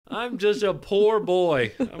I'm just a poor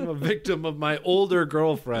boy. I'm a victim of my older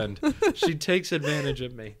girlfriend. She takes advantage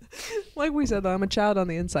of me. Like we said, though, I'm a child on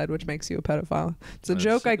the inside, which makes you a pedophile. It's a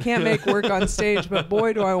joke I can't make work on stage, but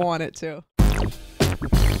boy, do I want it to.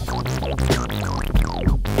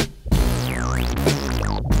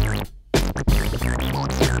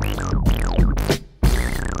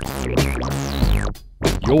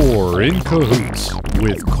 You're in Cahoots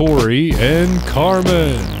with Corey and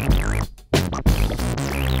Carmen.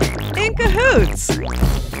 In Cahoots!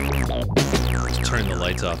 Just turn the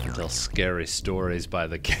lights off and tell scary stories by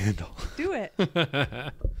the candle. Do it. By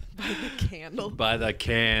the candle. By the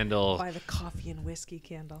candle. By the coffee and whiskey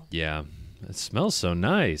candle. Yeah. It smells so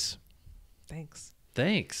nice. Thanks.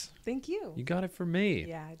 Thanks. Thank you. You got it for me.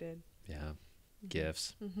 Yeah, I did. Yeah.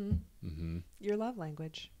 Gifts. Mm-hmm. Mm-hmm. Your love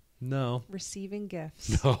language. No. Receiving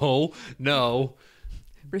gifts. No.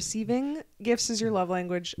 Receiving gifts is your love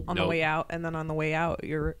language on the way out, and then on the way out,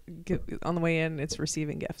 on the way in, it's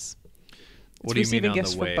receiving gifts. What do you mean on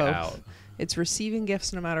the way out? It's receiving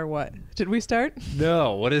gifts no matter what. Did we start?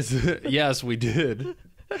 No. What is it? Yes, we did.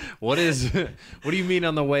 What do you mean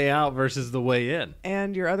on the way out versus the way in?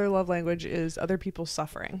 And your other love language is other people's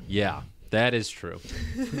suffering. Yeah, that is true.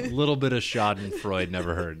 A little bit of Schadenfreude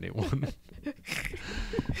never hurt anyone.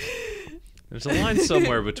 There's a line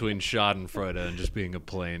somewhere between Schadenfreude and just being a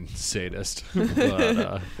plain sadist.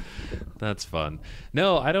 But that's fun.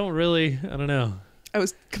 No, I don't know. I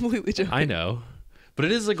was completely joking. I know. But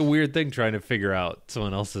it is like a weird thing trying to figure out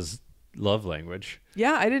someone else's love language.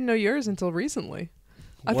 Yeah, I didn't know yours until recently.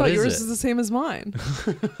 I thought yours was the same as mine.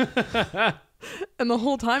 And the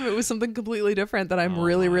whole time it was something completely different that I'm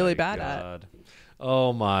really bad at.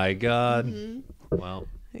 Oh my God. Mm-hmm. Well.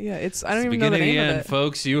 Yeah, I don't even know the name of it.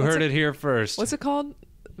 Folks, you heard it here first. What's it called?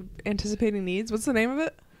 Anticipating needs? What's the name of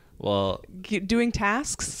it? Well, doing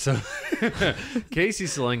tasks. So Casey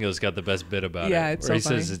Salengo's got the best bit about it. Yeah, it's so he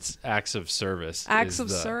funny. says it's acts of service. Acts of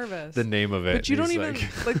service. The name of it. But you don't even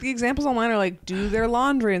like the examples online are like do their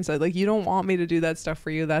laundry and stuff. Like you don't want me to do that stuff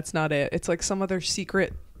for you. That's not it. It's like some other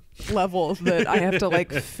secret level that I have to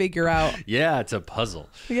like figure out. Yeah, it's a puzzle.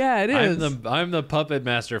 Yeah, it is. I'm the puppet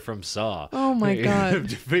master from Saw. Oh my God. You have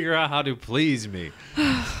to figure out how to please me.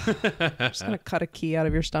 I'm just gonna cut a key out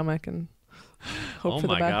of your stomach and hope for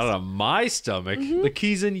the best. Oh my God, out of my stomach. Mm-hmm. The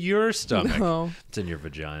key's in your stomach. No. It's in your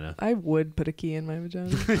vagina. I would put a key in my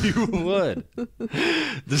vagina. You would.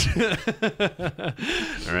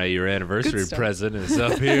 All right, your anniversary present is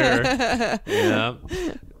up here. Yeah.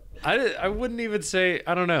 I wouldn't even say,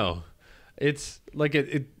 I don't know. It's like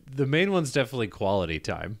the main one's definitely quality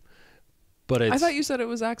time. But I thought you said it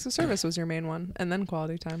was acts of service was your main one and then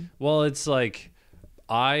quality time. Well, it's like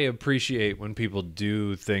I appreciate when people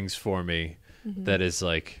do things for me that is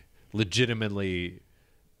like legitimately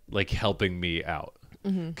like helping me out.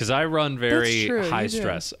 Because I run very high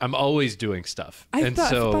stress. I'm always doing stuff. I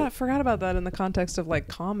forgot about that in the context of like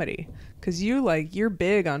comedy. Because you're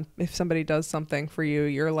big on if somebody does something for you,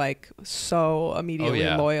 you're like so immediately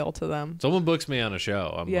loyal to them. Someone books me on a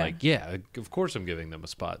show. I'm like, yeah, of course I'm giving them a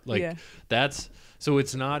spot. Like so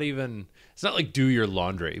it's not like do your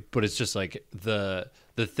laundry, but it's just like the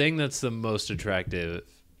thing that's the most attractive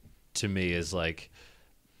to me is like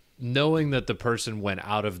knowing that the person went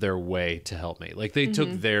out of their way to help me. Like they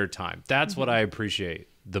took their time. That's what I appreciate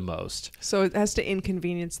the most. So it has to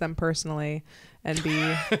inconvenience them personally and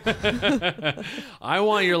be... I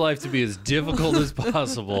want your life to be as difficult as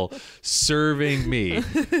possible serving me.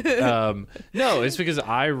 No, it's because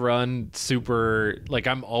I run super... Like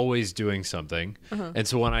I'm always doing something. And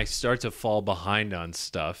so when I start to fall behind on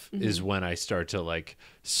stuff is when I start to like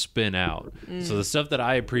spin out. So the stuff that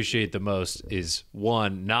I appreciate the most is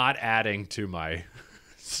one, not adding to my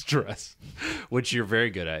stress, which you're very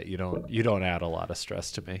good at. You don't add a lot of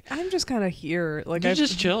stress to me. I'm just kind of here, like you're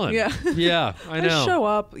just chilling. Yeah, yeah, I know. I show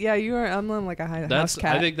up. Yeah, you are. I'm like a house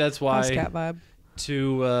cat. I think that's why house cat vibe.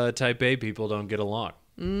 Two type A people don't get along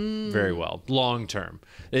very well long term.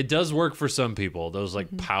 It does work for some people. Those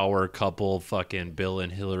like power couple, fucking Bill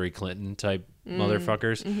and Hillary Clinton type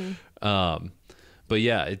motherfuckers. But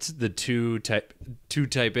yeah, it's the two type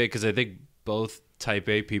A because I think both type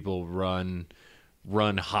A people run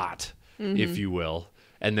hot, if you will.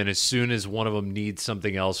 And then as soon as one of them needs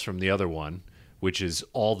something else from the other one, which is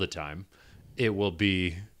all the time, it will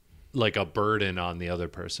be like a burden on the other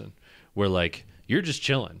person. Where like you're just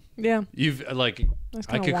chilling. Yeah. You've like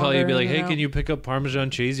I could call you and be like, hey, can you pick up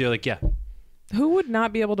Parmesan cheese? You're like, yeah. Who would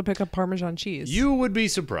not be able to pick up Parmesan cheese? You would be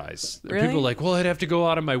surprised. Really? People are like, well, I'd have to go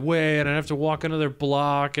out of my way and I'd have to walk another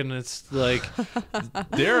block. And it's like,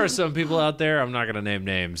 there are some people out there, I'm not going to name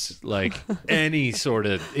names, like any sort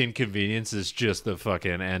of inconvenience is just the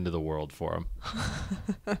fucking end of the world for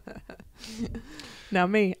them. Now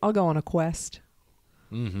me, I'll go on a quest.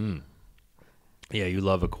 Mm-hmm. Yeah, you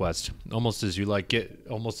love a quest. Almost as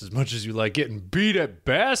much as you like getting beat at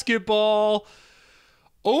basketball.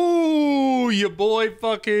 Oh, your boy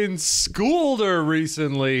fucking schooled her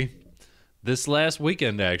recently. This last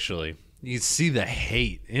weekend, actually. You see the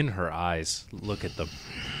hate in her eyes. Look at them.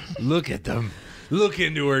 Look at them. Look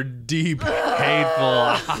into her deep,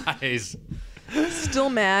 hateful eyes. Still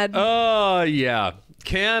mad. Oh, yeah.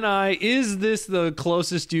 Is this the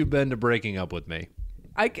closest you've been to breaking up with me?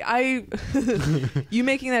 You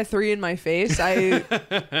making that 3 in my face, I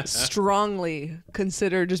strongly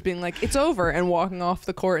consider just being like, it's over, and walking off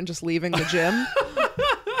the court and just leaving the gym.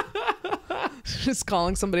 Just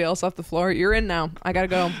calling somebody else off the floor. You're in now. I gotta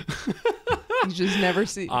go. You just never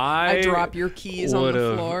see. I drop your keys on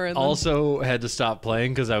the floor. And also had to stop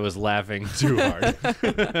playing because I was laughing too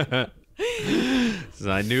hard.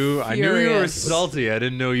 So I knew you were salty. I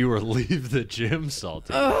didn't know you were leave the gym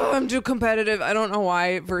salty. Oh, I'm too competitive. I don't know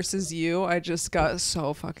why. Versus you, I just got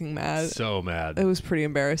so fucking mad. So mad. It was pretty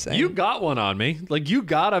embarrassing. You got one on me. Like, you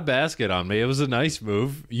got a basket on me. It was a nice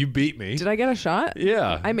move. You beat me. Did I get a shot?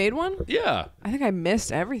 Yeah. I made one? Yeah. I think I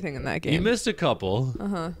missed everything in that game. You missed a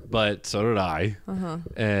couple, but so did I.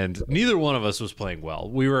 And neither one of us was playing well.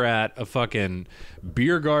 We were at a fucking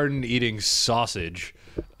beer garden eating sausage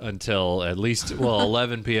until at least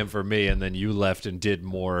 11 p.m. for me, and then you left and did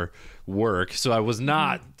more work, so I was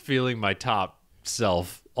not feeling my top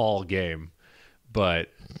self all game.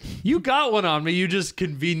 But you got one on me. You just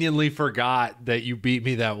conveniently forgot that you beat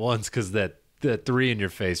me that once because that 3 in your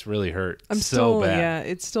face really hurt. I'm so still bad. Yeah,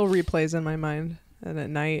 it still replays in my mind, and at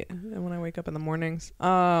night and when I wake up in the mornings.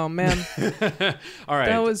 Oh man. All right,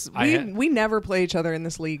 that was we never play each other in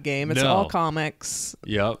this league game. It's all comics.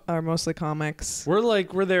 Yep. Or mostly comics.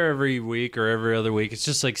 We're there every week or every other week. It's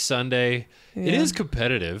just like Sunday. Yeah. It is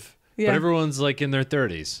competitive, but everyone's like in their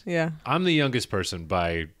 30s. Yeah. I'm the youngest person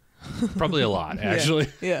by probably a lot, actually.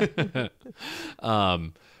 Yeah.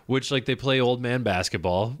 Which, like, they play old man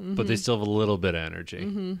basketball, but they still have a little bit of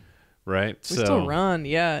energy. Right? We still run.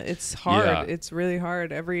 Yeah. It's hard. Yeah. It's really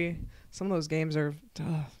hard. Some of those games are,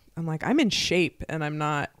 I'm like, I'm in shape and I'm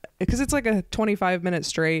not, because it's like a 25-minute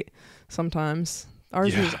straight sometimes.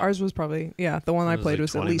 Ours was probably, the one I played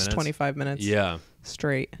was at least 25 minutes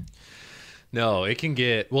straight. No, it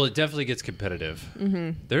definitely gets competitive.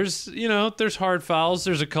 There's hard fouls.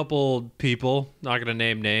 There's a couple people, not going to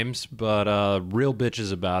name names, but real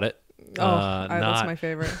bitches about it. That's my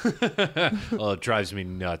favorite. Oh, it drives me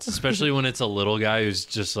nuts, especially when it's a little guy who's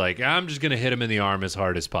just like, I'm just going to hit him in the arm as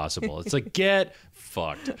hard as possible. It's like, get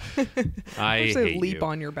fucked. I hate leap you.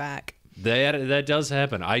 on your back. That does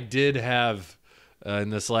happen. I did have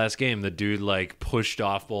in this last game, the dude like pushed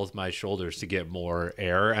off both my shoulders to get more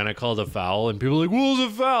air, and I called a foul, and people were like, what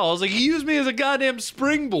was a foul? I was like, he used me as a goddamn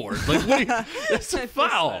springboard. Like, what? That's a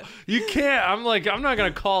foul. You can't. I'm like, I'm not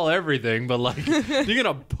gonna call everything, but like, you're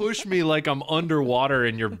gonna push me like I'm underwater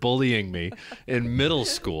and you're bullying me in middle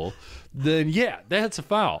school. Then yeah, that's a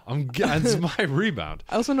foul. It's my rebound.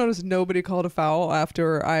 I also noticed nobody called a foul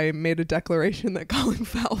after I made a declaration that calling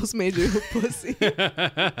fouls made you a pussy.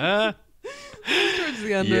 Towards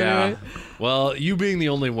the end, anyway. Well, you being the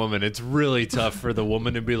only woman, it's really tough for the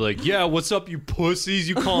woman to be like, yeah, what's up, you pussies?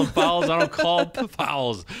 You calling fouls? I don't call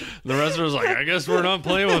fouls. The rest of us like, I guess we're not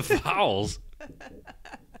playing with fouls.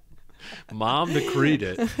 Mom decreed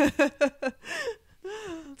it.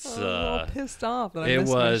 I'm all pissed off that I it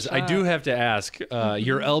missed my was. shot. I do have to ask.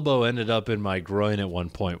 Your elbow ended up in my groin at one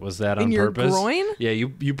point. Was that on in your purpose? Groin? Yeah,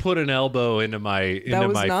 you put an elbow into my that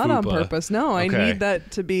was my not fupa. on purpose. No, I need that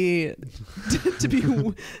to be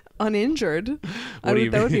uninjured. That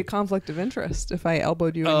would be a conflict of interest if I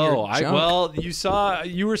elbowed you in your junk. Well,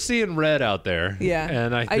 you were seeing red out there. Yeah,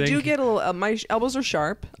 and I do get a little. My elbows are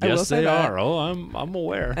sharp. Yes, I will say they that. are. Oh, I'm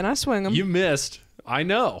aware. And I swing them. You missed. I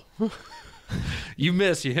know. You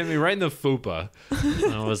missed. You hit me right in the fupa.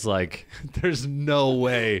 And I was like, there's no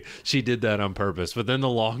way she did that on purpose. But then the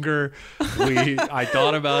longer I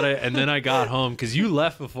thought about it, and then I got home, because you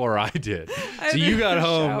left before I did. So you got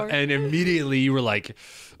home, and immediately you were like,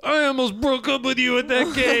 I almost broke up with you at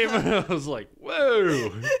that game. And I was like,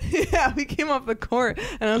 whoa. Yeah, we came off the court,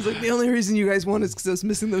 and I was like, the only reason you guys won is because I was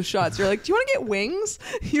missing those shots. You're like, do you want to get wings?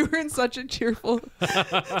 You were in such a cheerful...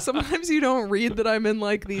 Sometimes you don't read that I'm in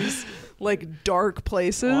like these like dark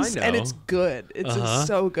places, and it's good. It's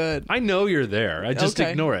so good. I know you're there. I just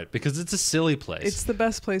ignore it because it's a silly place. It's the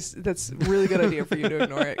best place. That's a really good idea for you to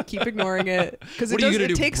ignore it. Keep ignoring it because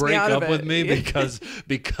it takes break me out up of with it. me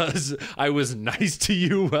because I was nice to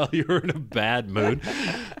you while you were in a bad mood.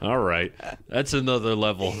 All right, that's another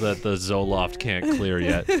level that the Zoloft can't clear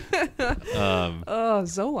yet.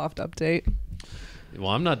 Zoloft update. Well,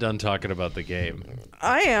 I'm not done talking about the game.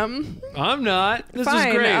 I am. I'm not. This Fine.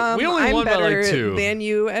 is great. We only won by like 2. Than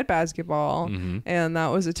you at basketball, and that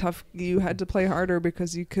was a tough. You had to play harder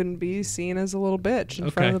because you couldn't be seen as a little bitch in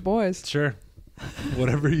front of the boys. Sure.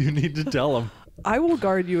 Whatever you need to tell them. I will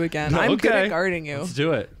guard you again. I'm good at guarding you. Let's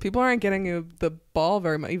do it. People aren't getting you the ball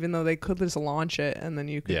very much, even though they could just launch it and then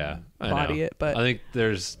you could body it. But I think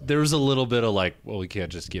there's a little bit of like, well, we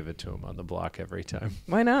can't just give it to him on the block every time.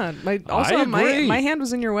 Why not? My hand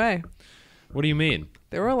was in your way. What do you mean?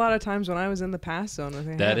 There were a lot of times when I was in the pass zone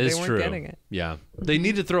and they weren't getting it. Yeah, they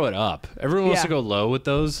need to throw it up. Everyone wants to go low with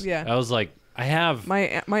those. Yeah, I was like, I have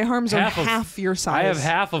my arms are half your size. I have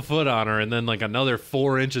half a foot on her and then like another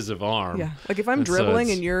 4 inches of arm. Yeah, like if I'm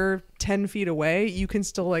dribbling and you're 10 feet away, you can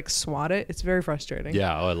still like swat it. It's very frustrating.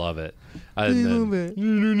 Yeah, I love it. I've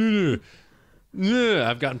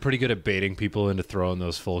gotten pretty good at baiting people into throwing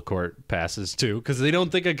those full court passes too, because they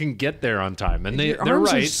don't think I can get there on time, and they're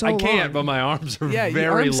right. So I can't, but my arms are very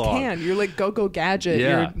your arms long. You're like go gadget.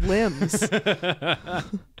 Your limbs.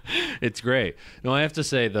 It's great. No, I have to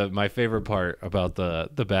say my favorite part about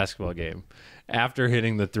the basketball game, after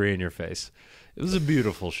hitting the 3 in your face, it was a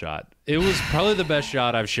beautiful shot. It was probably the best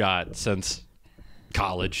shot I've shot since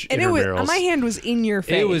college. And my hand was in your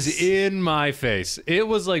face. It was in my face. It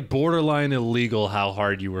was like borderline illegal how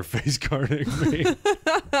hard you were face guarding me.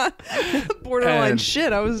 Borderline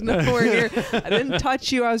shit. I was nowhere near. I didn't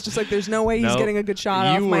touch you. I was just like, there's no way he's getting a good shot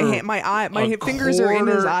off my hand. My fingers are in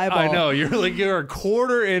his eyeball. I know. You're a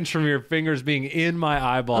quarter inch from your fingers being in my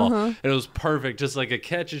eyeball. And it was perfect. Just like a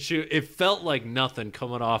catch and shoot. It felt like nothing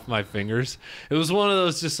coming off my fingers. It was one of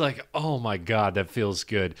those just like, oh my God, that feels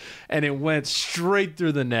good. And it went straight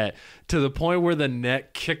through the net to the point where the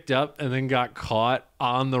net kicked up and then got caught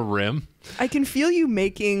on the rim. I can feel you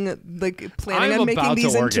planning on making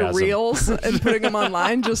these into reels and putting them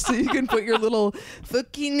online just so you can put your little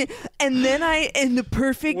fucking and the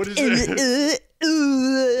perfect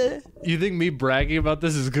You think me bragging about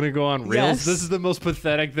this is gonna go on reels? Yes. This is the most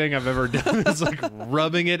pathetic thing I've ever done. It's like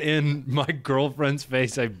rubbing it in my girlfriend's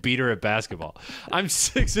face. I beat her at basketball. I'm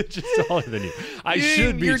 6 inches taller than you. I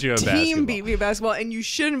should beat you at basketball. Your team beat me at basketball, and you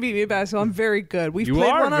shouldn't beat me at basketball. I'm very good. We've played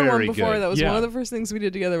one-on-one before. That was one of the first things we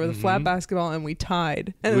did together with a flat basketball, and we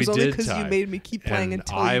tied. And it was only because you made me keep playing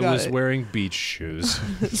until you got it. I was wearing beach shoes.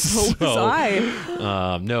 So was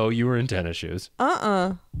I. No, you were in tennis shoes.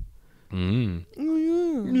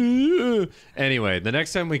 Anyway, the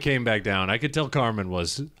next time we came back down, I could tell Carmen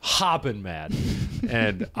was hopping mad.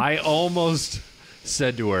 And I almost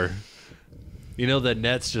said to her, you know, the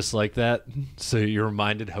net's just like that. So you're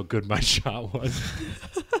reminded how good my shot was.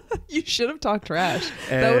 You should have talked trash.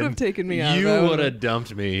 That would have taken me out. You would have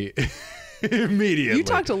dumped me immediately. You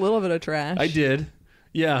talked a little bit of trash. I did.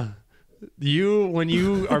 Yeah. When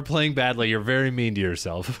you are playing badly, you're very mean to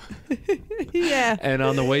yourself. Yeah. And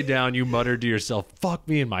on the way down, you muttered to yourself, fuck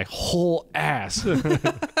me in my whole ass.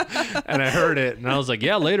 And I heard it, and I was like,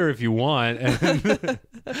 yeah, later if you want. And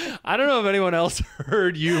I don't know if anyone else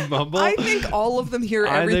heard you mumble. I think all of them hear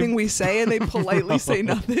everything we say, and they politely say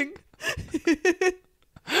nothing.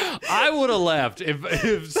 I would have left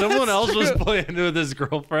if someone else was playing with his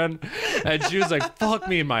girlfriend and she was like, fuck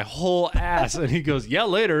me in my whole ass. And he goes, yeah,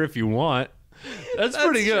 later if you want. That's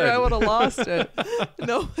pretty good. True. I would have lost it.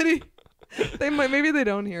 Nobody. Maybe they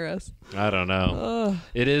don't hear us. I don't know.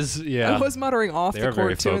 It is, yeah. I was muttering off the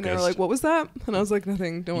court too, and they were like, what was that? And I was like,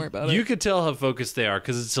 nothing, don't worry about it. You could tell how focused they are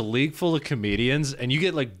because it's a league full of comedians, and you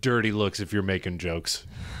get like dirty looks if you're making jokes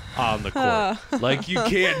on the court. Like, you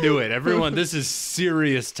can't do it. Everyone, this is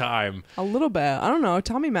serious time. A little bit. I don't know.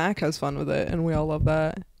 Tommy Mac has fun with it, and we all love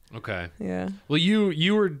that. Okay. Yeah. Well,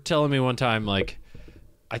 you were telling me one time, like,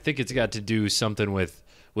 I think it's got to do something with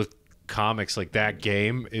comics, like that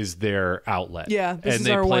game is their outlet. Yeah. And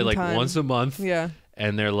they play like once a month. Yeah.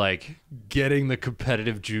 And they're like getting the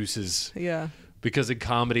competitive juices. Yeah. Because in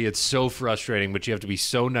comedy, it's so frustrating, but you have to be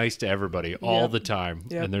so nice to everybody all the time.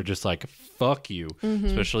 Yep. And they're just like, fuck you. Mm-hmm.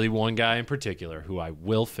 Especially one guy in particular who I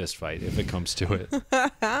will fist fight if it comes to it.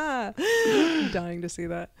 I'm dying to see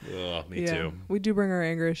that. Oh, me too. We do bring our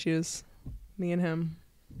anger issues. Me and him.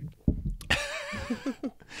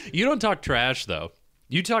 You don't talk trash, though.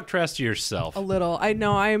 You talk trash to yourself. A little. I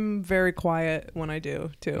know I'm very quiet when I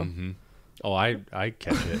do, too. Mm-hmm. Oh, I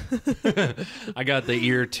catch it. I got the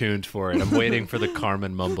ear tuned for it. I'm waiting for the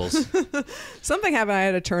Carmen mumbles. Something happened. I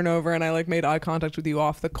had a turnover, and I like made eye contact with you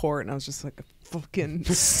off the court, and I was just like fucking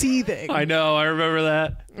seething. I know. I remember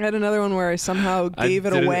that. I had another one where I somehow gave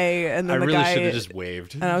it away, and then the really guy should have just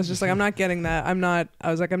waved. And I was just like, I'm not getting that. I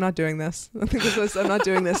was like, I'm not doing this. I think this was, I'm not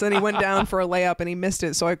doing this. And he went down for a layup, and he missed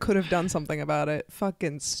it, so I could have done something about it.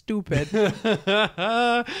 Fucking stupid.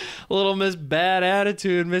 Little Miss Bad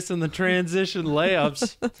Attitude missing the transition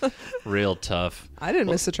layups. Real tough. I didn't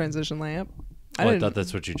miss the transition layup. I thought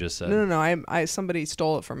that's what you just said. No. I somebody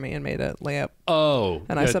stole it from me and made a layup. Oh,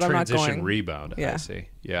 and I said I'm not going. Transition rebound. Yeah. I see.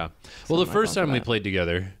 Yeah. Well, the first time we played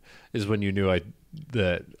together is when you knew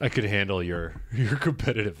that I could handle your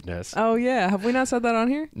competitiveness. Oh yeah, have we not said that on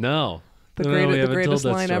here? No. The greatest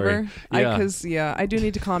line story. Ever. Yeah. I do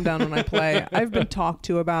need to calm down when I play. I've been talked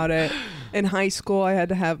to about it. In high school,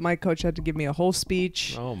 my coach had to give me a whole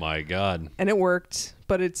speech. Oh my God. And it worked,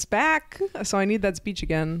 but it's back, so I need that speech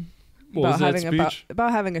again. What was that speech?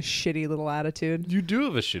 About having a shitty little attitude. You do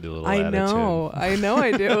have a shitty little attitude. I know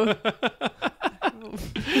I do.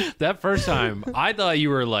 That first time, I thought you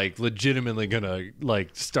were like legitimately gonna like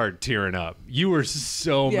start tearing up. You were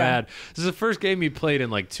so mad. This is the first game you played in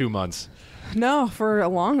like 2 months. No, for a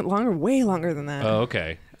way longer than that. Oh,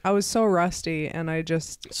 okay. I was so rusty, and I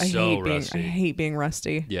hate being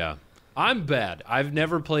rusty. Yeah. I'm bad. I've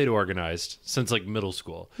never played organized since like middle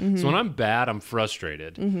school. Mm-hmm. So when I'm bad, I'm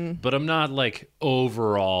frustrated. Mm-hmm. But I'm not like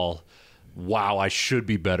overall, wow, I should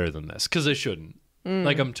be better than this. Because I shouldn't.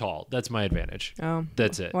 Like I'm tall. That's my advantage. Oh.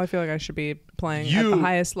 That's it. Well, I feel like I should be playing at the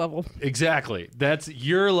highest level. Exactly.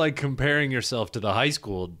 You're like comparing yourself to the high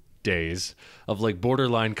school days of like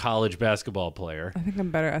borderline college basketball player. I think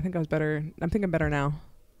I'm better. I think I was better. I'm thinking better now.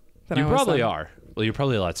 You probably are. Well, you're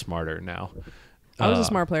probably a lot smarter now. I was a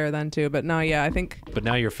smart player then too, but now, yeah, I think. But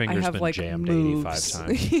now your fingers been like jammed moves. 85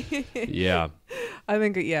 times. Yeah. I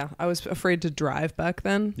think, I was afraid to drive back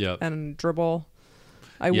then. Yep. And dribble.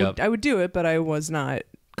 I would do it, but I was not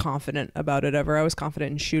confident about it ever. I was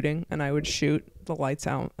confident in shooting, and I would shoot the lights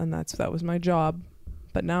out, and that was my job.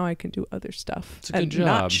 But now I can do other stuff it's a good job.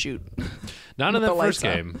 Not shoot. Not in the first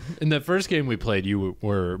game. In the first game we played, you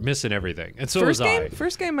were missing everything, and so was I.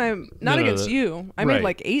 First game, I'm not against you. I made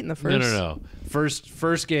like 8 in the first. No.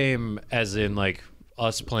 First game, as in like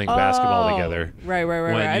us playing basketball together. Right.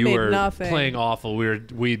 When I you made were nothing. playing awful,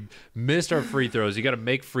 we missed our free throws. You got to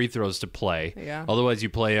make free throws to play. Yeah. Otherwise, you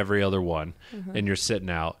play every other one, and you're sitting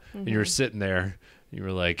out, and you're sitting there. You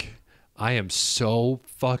were like, I am so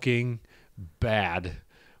fucking bad.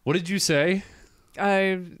 What did you say?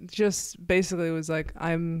 I just basically was like,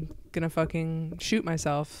 I'm gonna fucking shoot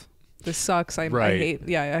myself. This sucks. I hate.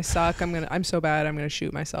 Yeah, I suck. I'm so bad. I'm gonna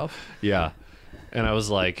shoot myself. Yeah, and I was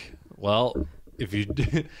like, well, if you,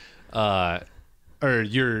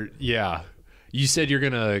 you said you're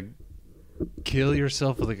gonna kill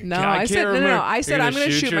yourself with a. No, I said no. I said I'm gonna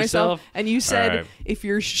shoot myself, and you said right. If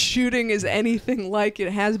your shooting is anything like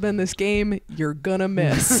it has been this game, you're gonna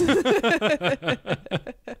miss.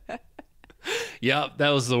 Yep, that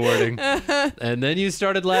was the wording. And then you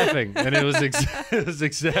started laughing, and it was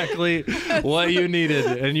exactly what you needed,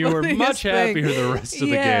 and you were much happier the rest of the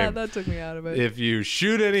game. Yeah, that took me out of it. If you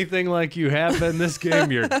shoot anything like you have been this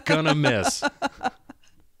game, you're gonna miss.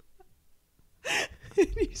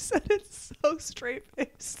 You said it so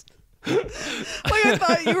straight-faced. Like I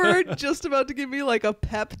thought you were just about to give me like a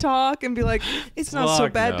pep talk and be like, it's not so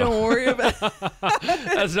bad, don't worry about it.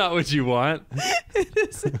 That's not what you want. It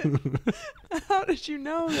isn't. How did you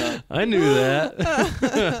know that? I knew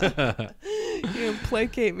that. You didn't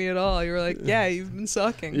placate me at all. You were like, yeah, you've been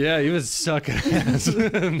sucking. Yeah, you was sucking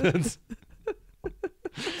ass.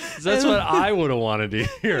 That's what I would have wanted to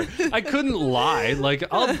hear. I couldn't lie. Like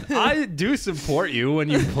I do support you when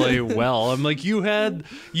you play well. I'm like you made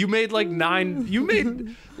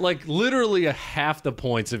like literally a half the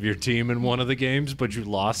points of your team in one of the games, but you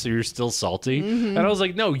lost, so you're still salty. Mm-hmm. And I was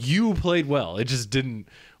like, no, you played well. It just didn't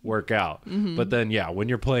work out. Mm-hmm. But then when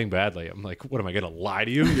you're playing badly, I'm like, what am I gonna lie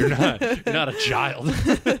to you? You're not a child.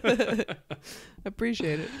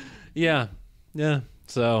 Appreciate it. Yeah.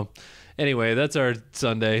 So anyway, that's our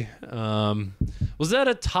Sunday. Was that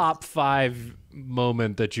a top 5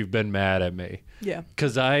 moment that you've been mad at me? Yeah.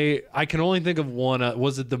 Because I can only think of one.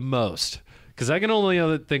 Was it the most? Because I can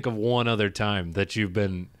only think of one other time that you've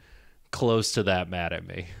been close to that mad at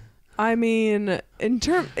me. I mean,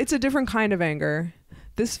 it's a different kind of anger.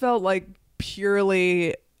 This felt like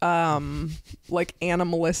purely like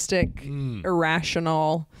animalistic,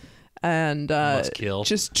 irrational, and Let's kill.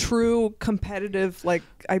 Just true competitive. Like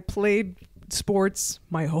I played sports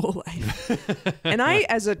my whole life. And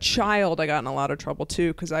as a child, I got in a lot of trouble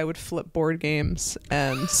too because I would flip board games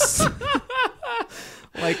and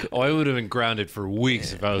like. Oh, I would have been grounded for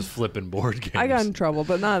weeks if I was flipping board games. I got in trouble,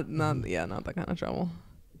 but not that kind of trouble.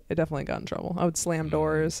 I definitely got in trouble. I would slam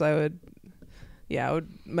doors. I would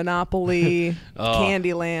Monopoly,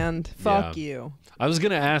 Candyland. Fuck you. I was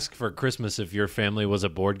gonna ask for Christmas if your family was a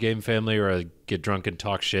board game family or a get drunk and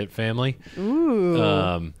talk shit family.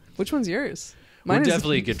 Ooh. Which one's yours? Mine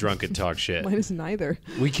definitely get drunk and talk shit. Mine is neither.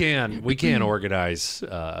 We can't organize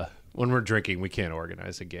when we're drinking. We can't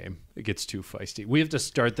organize a game. It gets too feisty. We have to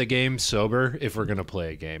start the game sober if we're gonna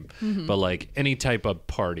play a game. But like any type of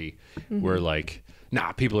party, we're like,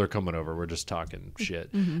 nah, people are coming over. We're just talking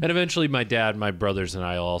shit. And eventually my dad, my brothers, and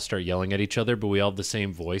I all start yelling at each other, but we all have the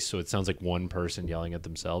same voice, so it sounds like one person yelling at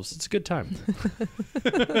themselves. It's a good time.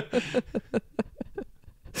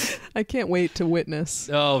 I can't wait to witness.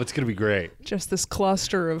 Oh, it's going to be great. Just this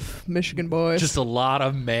cluster of Michigan boys. Just a lot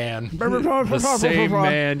of the same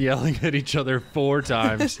man yelling at each other 4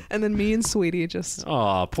 times. And then me and Sweetie just...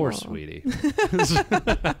 Oh, poor Sweetie.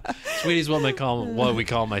 Sweetie's what we call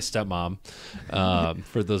my stepmom.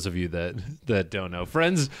 For those of you that don't know.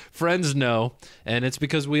 Friends know, and it's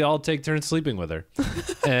because we all take turns sleeping with her.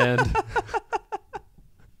 And...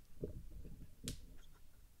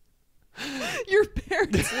 Your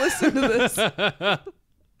parents listen to this.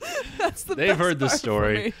 That's the They've heard the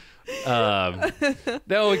story.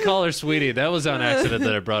 No, we call her Sweetie. That was on accident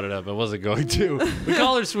that I brought it up. I wasn't going to. We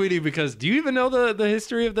call her Sweetie because do you even know the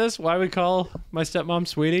history of this? Why we call my stepmom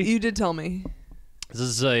Sweetie? You did tell me. This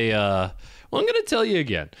is well, I'm going to tell you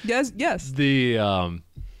again. Yes.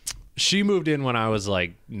 She moved in when I was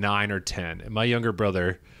like 9 or 10, and my younger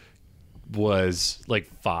brother was like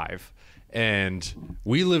 5. And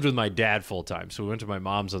we lived with my dad full time, so we went to my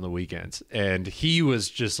mom's on the weekends, and he was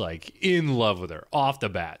just like in love with her off the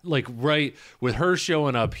bat. Like right with her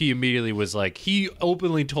showing up, he immediately was like, he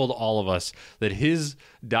openly told all of us that his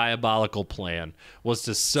diabolical plan was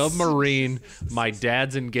to submarine my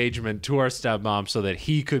dad's engagement to our stepmom so that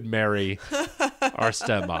he could marry our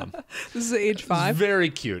stepmom. This is age 5?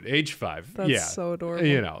 Very cute. Age 5. That's so adorable.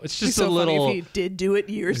 You know, it's just so a little... funny if he did do it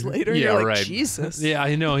years later. Yeah, you're like, right. Jesus. Yeah,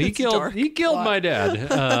 I know. He killed my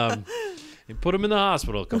dad. He put him in the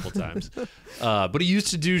hospital a couple times. But he used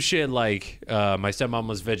to do shit like my stepmom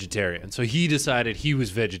was vegetarian. So he decided he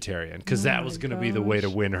was vegetarian because that was going to be the way to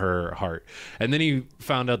win her heart. And then he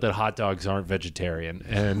found out that hot dogs aren't vegetarian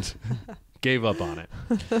and gave up on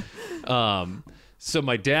it. So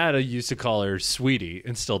my dad used to call her Sweetie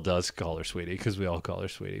and still does call her Sweetie because we all call her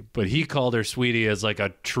Sweetie. But he called her Sweetie as like a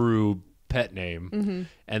true pet name.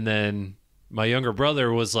 And then... my younger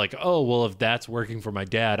brother was like, oh, well, if that's working for my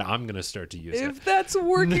dad, I'm going to start to use it. If that's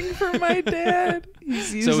working for my dad.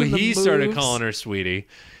 So he started calling her Sweetie.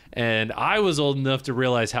 And I was old enough to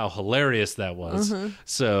realize how hilarious that was.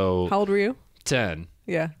 So how old were you? 10.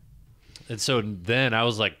 Yeah. And so then I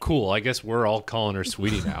was like, cool, I guess we're all calling her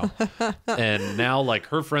Sweetie now. And now like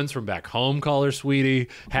her friends from back home call her Sweetie.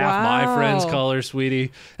 Half my friends call her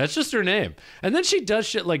Sweetie. That's just her name. And then she does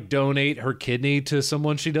shit like donate her kidney to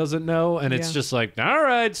someone she doesn't know. And it's just like, all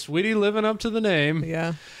right, Sweetie living up to the name.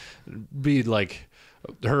 Yeah. Be like,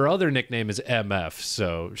 her other nickname is MF.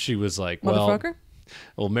 So she was like, Motherfucker?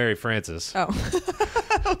 Well, Mary Frances. Oh.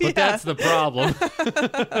 But that's the problem.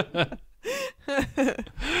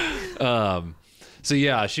 So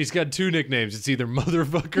yeah, she's got 2 nicknames. It's either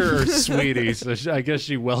Motherfucker or Sweetie. So I guess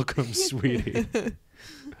she welcomes Sweetie.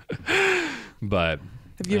 But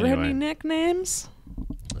have you ever had any nicknames?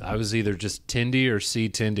 I was either just Tindy or C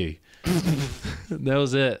Tindy. That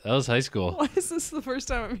was it. That was high school. Why is this the first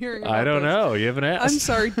time I'm hearing about I don't know. You haven't asked. I'm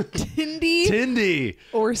sorry, Tindy? Tindy.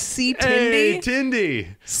 Or C Tindy? Hey, Tindy.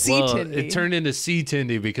 C Tindy. It turned into C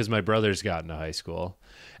Tindy because my brothers got into high school.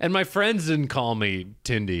 And my friends didn't call me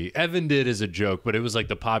Tindy. Evan did as a joke, but it was like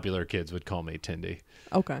the popular kids would call me Tindy.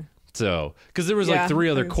 Okay. So, because there was like 3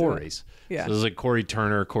 other Corys. Yeah. So there was like Corey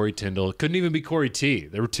Turner, Corey Tyndall. It couldn't even be Corey T.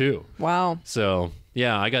 There were 2. Wow. So,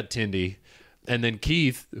 yeah, I got Tindy. And then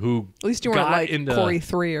Keith, who at least you weren't like Corey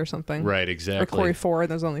 3 or something. Right, exactly. Or Corey 4,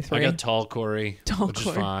 there's only 3. I got Tall Corey, which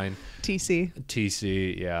is fine. TC.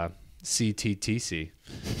 TC, yeah. CTTC.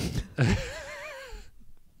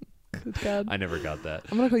 Good God. I never got that.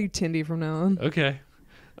 I'm going to call you Tindy from now on. Okay.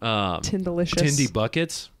 Tindalicious. Tindy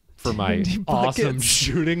Buckets for my awesome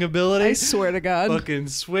shooting ability. I swear to God. Fucking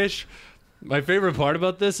swish. My favorite part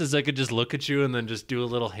about this is I could just look at you and then just do a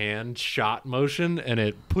little hand shot motion, and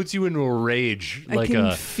it puts you into a rage like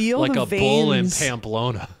a bull in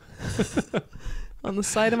Pamplona. On the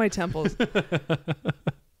side of my temples.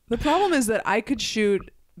 The problem is that I could shoot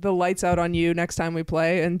the lights out on you next time we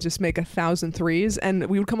play and just make 1,000 threes, and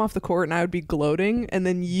we would come off the court and I would be gloating and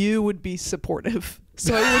then you would be supportive.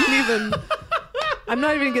 So I wouldn't even I'm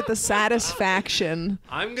not even gonna get the satisfaction.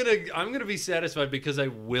 I'm gonna be satisfied because I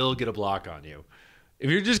will get a block on you. If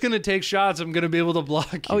you're just gonna take shots, I'm gonna be able to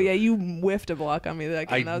block you. Oh yeah, you whiffed a block on me that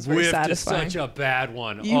game. That was very satisfying. Such a bad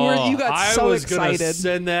one. You got so excited. I was gonna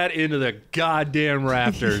send that into the goddamn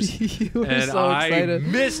rafters, you were and so excited. I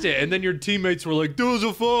missed it. And then your teammates were like, "There was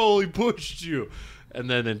a foul. He pushed you," and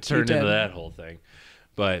then it turned into that whole thing.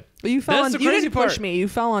 But you fell that's on. the You crazy didn't push part. me. You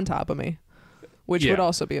fell on top of me, which would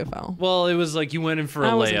also be a foul. Well, it was like you went in for a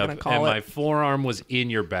layup, and my forearm was in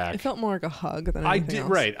your back. It felt more like a hug than anything else.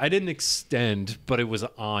 Right. I didn't extend, but it was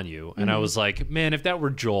on you. And I was like, man, if that were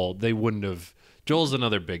Joel, they wouldn't have. Joel's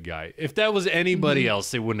another big guy. If that was anybody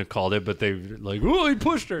else, they wouldn't have called it, but they were like, oh, he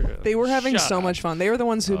pushed her. They were having so much fun. They were the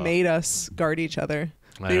ones who made us guard each other.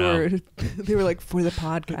 They were like, for the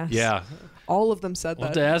podcast. Yeah. All of them said We'll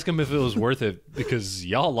that. have to ask them if it was worth it because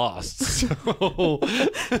y'all lost. So.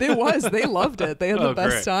 It was. They loved it. They had the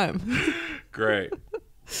best time. Great.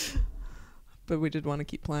 But we did want to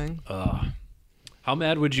keep playing. How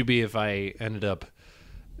mad would you be if I ended up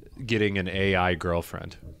getting an AI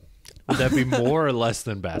girlfriend? Would that be more or less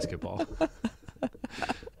than basketball?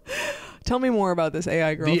 Tell me more about this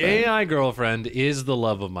AI girlfriend. The AI girlfriend is the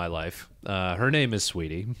love of my life. Her name is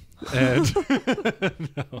Sweetie. And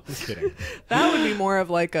no, I'm kidding. That would be more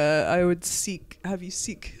of like I would have you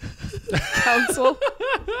seek counsel.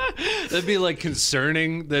 That'd be like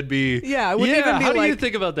concerning. That'd be it wouldn't even be how like, do you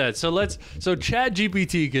think about that? So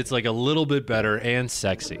ChatGPT gets like a little bit better and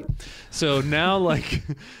sexy. So now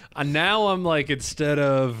now I'm like, instead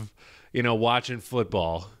of watching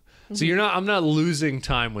football. So I'm not losing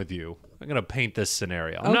time with you. I'm gonna paint this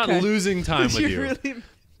scenario. I'm not losing time with you. Really...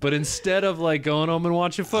 But instead of like going home and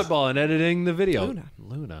watching football and editing the video,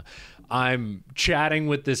 Luna, I'm chatting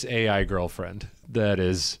with this AI girlfriend that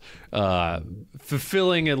is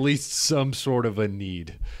fulfilling at least some sort of a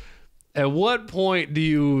need. At what point do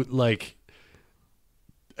you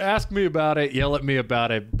ask me about it, yell at me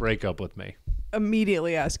about it, break up with me?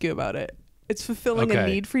 Immediately ask you about it. It's fulfilling a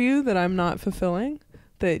need for you that I'm not fulfilling,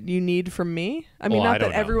 that you need from me. I mean, not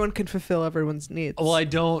that everyone can fulfill everyone's needs. Well, I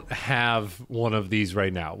don't have one of these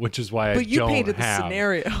right now, which is why I don't have. But you painted the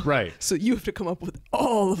scenario. Right. So you have to come up with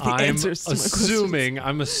all of the answers to my questions.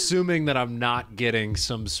 I'm assuming that I'm not getting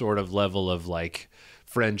some sort of level of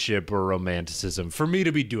friendship or romanticism for me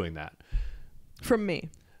to be doing that. From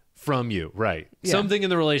me. From you, right. Yeah. Something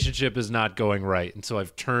in the relationship is not going right, and so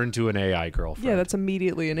I've turned to an AI girlfriend. Yeah, that's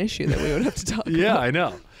immediately an issue that we would have to talk about. Yeah, I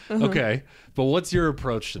know. Okay, but what's your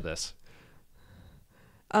approach to this?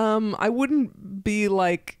 I wouldn't be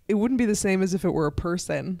it wouldn't be the same as if it were a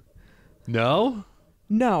person. No?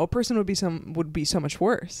 No, a person would be so much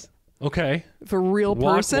worse. Okay. If a real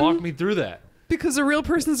person... Walk me through that. Because a real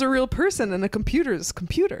person's a real person and a computer is a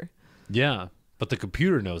computer. Yeah, but the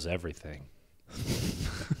computer knows everything.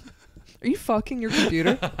 Are you fucking your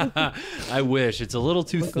computer? I wish. It's a little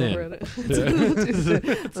too thin. Over at it. It's a little too thin.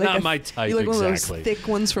 It's not my type you like exactly. One of those thick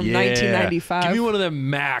ones from 1995. Give me one of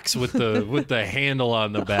them Macs with the handle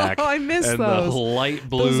on the back. Oh, I miss and those. The light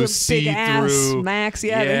blue those see-through Macs.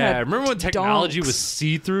 Yeah, yeah. Remember when technology was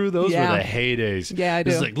see-through? Those were the heydays. Yeah, I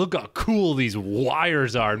do. It's like, look how cool these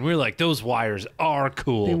wires are, and we were like, those wires are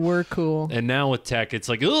cool. They were cool. And now with tech, it's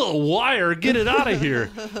like, ugh, wire, get it out of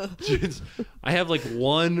here. I have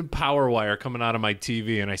one power wire coming out of my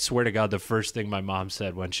TV, and I swear to God, the first thing my mom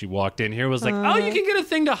said when she walked in here was like, oh, you can get a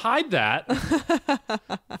thing to hide that.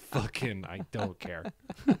 Fucking, I don't care.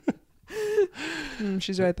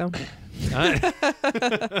 She's right, though. No,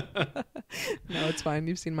 it's fine.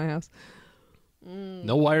 You've seen my house.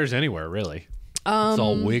 No wires anywhere, really. It's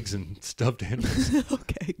all wigs and stuffed animals.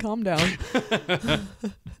 Okay, calm down.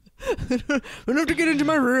 I don't have to get into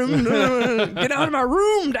my room. Get out of my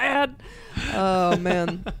room, Dad. Oh,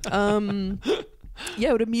 man. Yeah,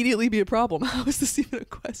 it would immediately be a problem. How is this even a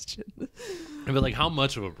question? But how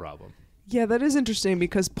much of a problem? Yeah, that is interesting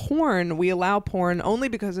because we allow porn only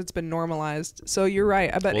because it's been normalized. So you're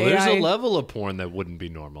right. I bet AI... there's a level of porn that wouldn't be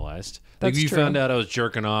normalized. That's you true. Found out I was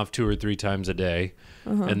jerking off 2 or 3 times a day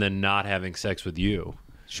and then not having sex with you.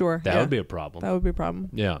 Sure. That would be a problem. That would be a problem.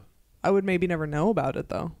 Yeah. I would maybe never know about it,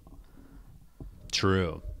 though.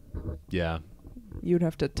 True. Yeah. You'd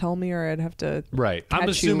have to tell me, or I'd have to. Right. I'm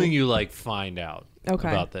assuming you find out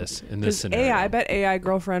about this in this scenario. I bet AI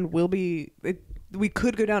girlfriend will be. We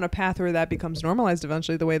could go down a path where that becomes normalized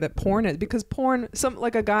eventually, the way that porn is, because porn,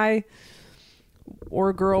 a guy or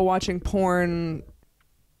a girl watching porn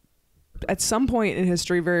at some point in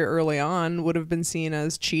history very early on would have been seen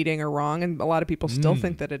as cheating or wrong, and a lot of people still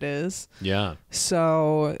think that it is. Yeah.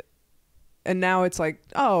 So, and now it's like,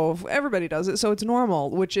 oh, everybody does it, so it's normal,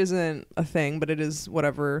 which isn't a thing, but it is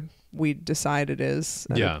whatever we decide it is.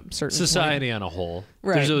 Yeah. Certain society point. on a whole.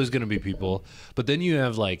 Right. There's always going to be people, but then you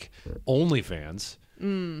have like OnlyFans,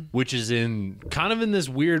 which is in kind of in this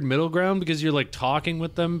weird middle ground because you're like talking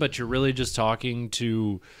with them, but you're really just talking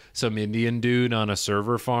to some Indian dude on a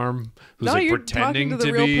server farm who's like you're pretending talking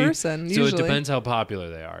to the be real person, so usually. it depends how popular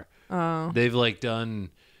they are. Oh. They've like done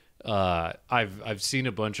I've seen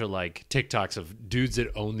a bunch of like TikToks of dudes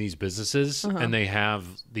that own these businesses and they have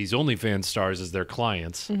these OnlyFans stars as their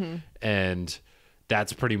clients, and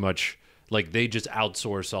that's pretty much like they just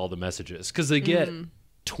outsource all the messages because they get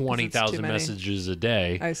 20,000 messages a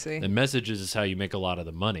day. I see. And messages is how you make a lot of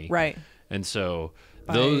the money. Right. And so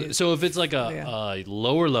those, so if it's like a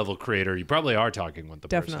lower level creator, you probably are talking with the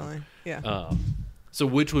person. Definitely. Yeah. So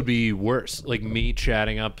which would be worse? Like me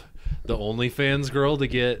chatting up the OnlyFans girl to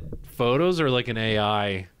get photos or like an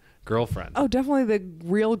AI girlfriend? Oh, definitely the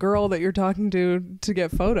real girl that you're talking to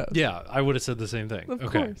get photos. Yeah, I would have said the same thing. Of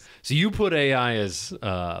okay. course. So you put AI as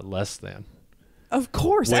less than. Of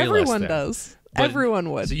course. Way Everyone less than. does. But-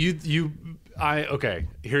 Everyone would. So okay,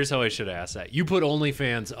 here's how I should ask that. You put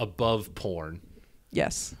OnlyFans above porn.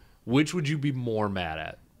 Yes. Which would you be more mad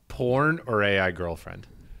at? Porn or AI girlfriend?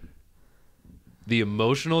 The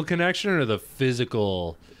emotional connection or the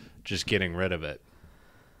physical just getting rid of it?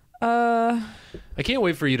 I can't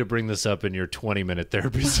wait for you to bring this up in your 20-minute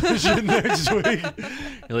therapy session next week.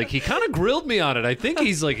 You're like, he kind of grilled me on it. I think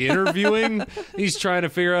he's like interviewing. He's trying to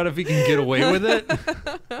figure out if he can get away with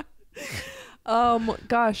it.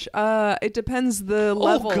 Gosh, it depends the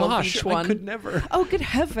level of each one. I could never. Oh, good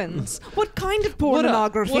heavens. What kind of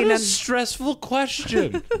pornography? What a stressful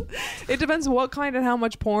question. It depends what kind and how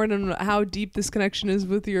much porn and how deep this connection is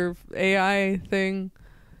with your AI thing.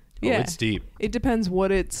 Yeah. Oh, it's deep. It depends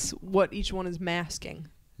what each one is masking.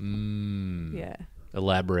 Yeah.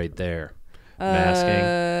 Elaborate there.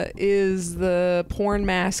 Masking. Is the porn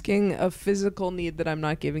masking a physical need that I'm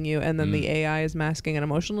not giving you, and then the AI is masking an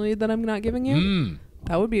emotional need that I'm not giving you?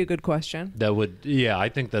 That would be a good question. That would, yeah, I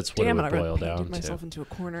think that's what it would boil down to. I myself into a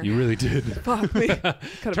corner. You really did. Fuck me.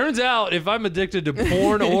 Turns out, if I'm addicted to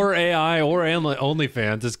porn or AI or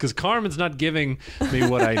OnlyFans, it's because Carmen's not giving me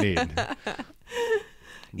what I need.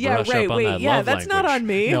 Yeah, right. Wait, yeah, that's not on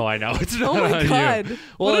me. No, I know. It's not oh my on God. you.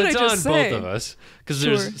 Well, what did it's I just on say? both of us because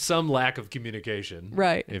there's some lack of communication.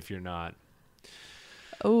 Right. If you're not.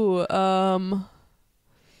 Oh,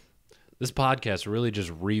 This podcast really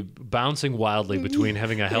just bouncing wildly between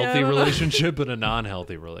having a healthy relationship and a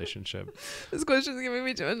non-healthy relationship. This question's giving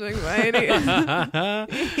me too much anxiety. All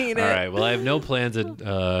right. Well, I have no plans at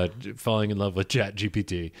falling in love with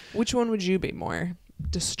ChatGPT. Which one would you be more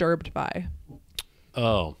disturbed by?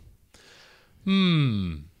 Oh. I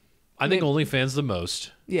think OnlyFans the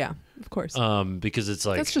most. Yeah, of course. Because it's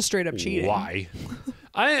like that's just straight up cheating. Why?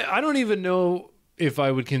 I don't even know if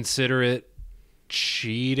I would consider it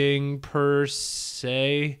cheating per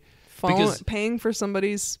se. Paying for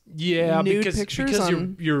somebody's nude pictures because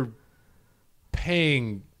you're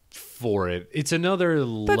paying for it. It's another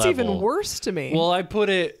level. That's even worse to me. Well, I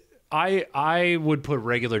would put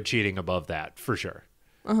regular cheating above that for sure.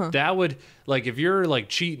 That would, like, if you're like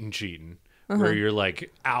cheating, where you're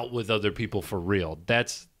like out with other people for real,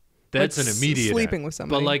 that's like an immediate sleeping with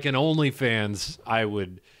somebody. But like an OnlyFans,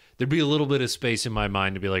 there'd be a little bit of space in my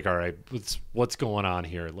mind to be like, all right, what's going on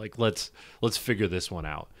here? Like, let's figure this one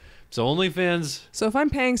out. So OnlyFans. So if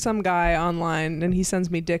I'm paying some guy online and he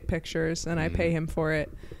sends me dick pictures and I pay him for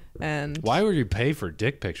it, and why would you pay for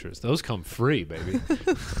dick pictures? Those come free, baby.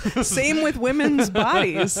 Same with women's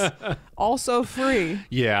bodies, also free.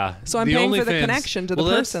 Yeah. So I'm paying for the connection to the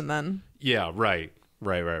person then. Yeah. Right.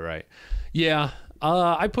 Yeah.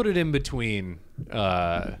 I put it in between.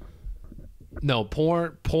 No,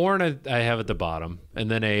 porn I have at the bottom,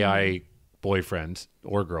 and then AI boyfriend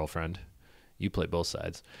or girlfriend. You play both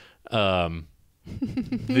sides. Then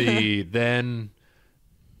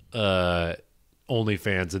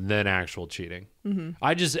OnlyFans, and then actual cheating.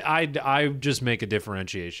 I just make a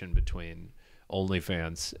differentiation between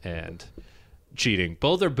OnlyFans and cheating.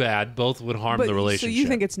 Both are bad. Both would harm the relationship. So you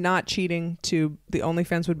think it's not cheating to the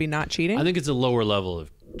OnlyFans would be not cheating? I think it's a lower level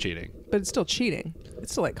of cheating. But it's still cheating.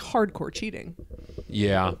 It's still like hardcore cheating.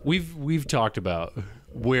 Yeah, we've talked about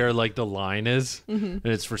where like the line is, and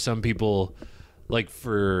it's for some people, like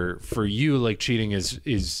for you, like cheating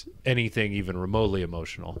is anything even remotely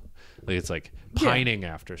emotional. Like it's like pining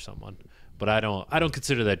after someone. But I don't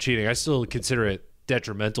consider that cheating. I still consider it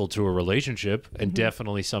detrimental to a relationship, and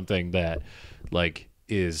definitely something that like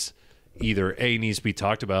is either needs to be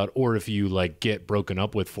talked about, or if you like get broken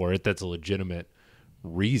up with for it, that's a legitimate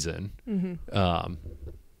reason.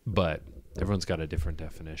 But everyone's got a different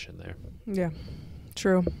definition there. Yeah,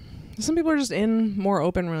 true. Some people are just in more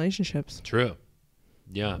open relationships. True.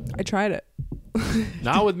 Yeah. I tried it.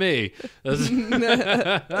 Not with me.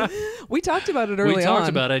 We talked about it early on. We talked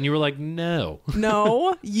about it, and you were like, no.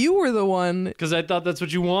 No, you were the one. Because I thought that's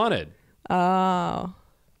what you wanted. Oh.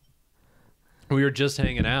 We were just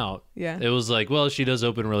hanging out. Yeah. It was like, well, she does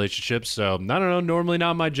open relationships, so I don't know, normally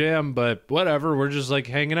not my jam, but whatever. We're just like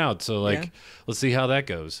hanging out. So like, let's see how that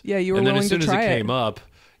goes. Yeah, you were willing to try it. And then as soon as it came up,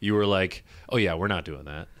 you were like, oh yeah, we're not doing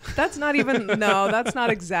that. That's not even, no, that's not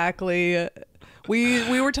exactly.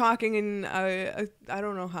 We were talking, and I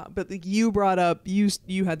don't know how, but like you brought up, you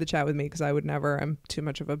had the chat with me because I would never. I'm too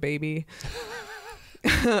much of a baby.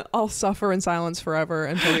 I'll suffer in silence forever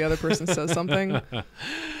until the other person says something.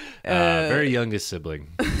 Very youngest sibling.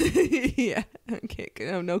 Yeah, I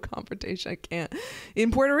can't, no confrontation. I can't. In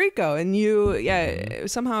Puerto Rico, and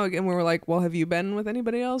somehow again we were like, well, have you been with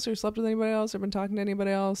anybody else, or slept with anybody else, or been talking to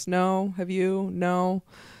anybody else? No. Have you? No.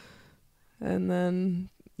 And then.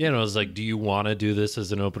 Yeah, and I was like, do you want to do this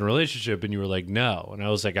as an open relationship? And you were like, no. And I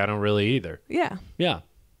was like, I don't really either. Yeah. Yeah.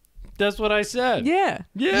 That's what I said. Yeah.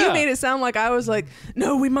 Yeah. You made it sound like I was like,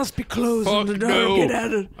 no, we must be closed in the dark. No. Get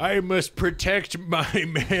out of. I must protect my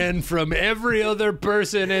man from every other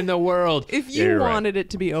person in the world. If you wanted it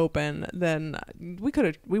to be open, then we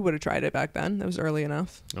would have tried it back then. It was early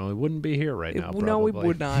enough. No, we wouldn't be here right now. Probably. No, we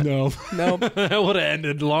would not. No. Nope. That would have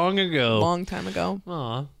ended long ago. Long time ago.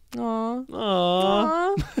 Aw. Aww.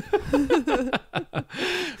 Aww.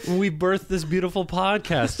 We birthed this beautiful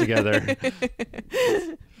podcast together.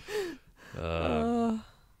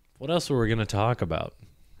 What else were we going to talk about?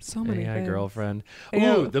 So many AI things. girlfriend.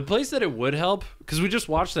 Ooh, the place that it would help, because we just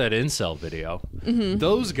watched that incel video.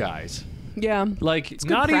 Those guys. Yeah. Like,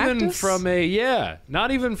 not even from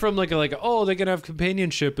like, oh, they can have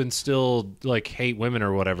companionship and still like hate women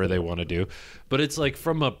or whatever they want to do. But it's like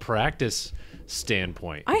from a practice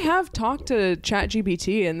standpoint. I have talked to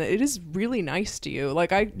ChatGPT, and it is really nice to you.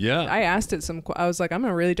 Like I asked it I was like, I'm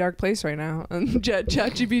in a really dark place right now, and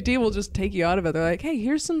ChatGPT will just take you out of it. They're like, hey,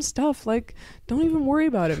 here's some stuff. Like, don't even worry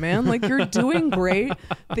about it, man. Like, you're doing great.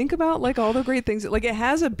 Think about like all the great things. Like, it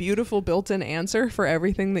has a beautiful built-in answer for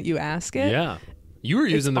everything that you ask it. Yeah. You were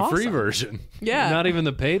using the free version. Yeah. Not even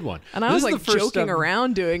the paid one. And I was like joking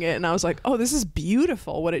around doing it, and I was like, oh, this is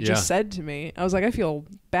beautiful what it just said to me. I was like, I feel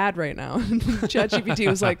bad right now. ChatGPT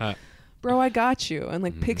was like, bro, I got you, and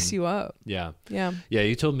like picks you up. Yeah. Yeah. Yeah,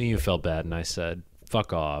 you told me you felt bad, and I said,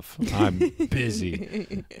 fuck off. I'm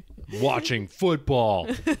busy watching football.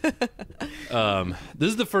 This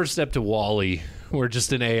is the first step to Wall-E, where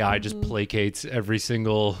just an AI just placates every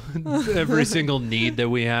single need that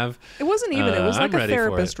we have. It wasn't even. It was like a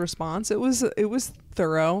therapist response. It was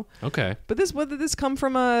thorough. Okay. But this came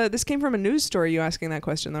from a news story. You asking that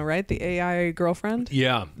question though, right? The AI girlfriend.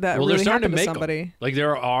 Yeah. That well, really they're starting happened to make somebody. Them. Like,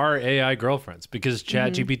 there are AI girlfriends because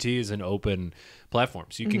ChatGPT is an open platform,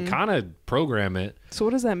 so you can kind of program it. So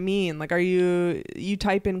what does that mean? Like, are you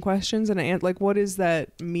type in questions and like, what does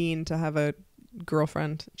that mean to have a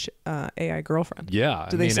girlfriend, AI girlfriend? Yeah.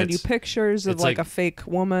 Do they send you pictures of like a fake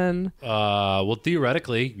woman? Well,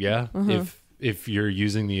 theoretically, yeah. If you're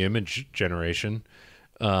using the image generation,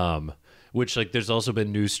 which like there's also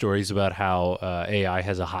been news stories about how AI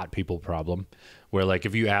has a hot people problem, where like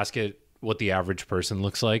if you ask it what the average person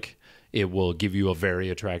looks like, it will give you a very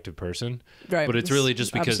attractive person. Right. But it's really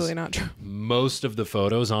just because not true. Most of the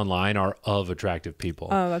photos online are of attractive people.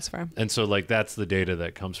 Oh, that's fair. And so like that's the data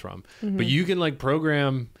that comes from. But you can like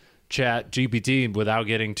program ChatGPT without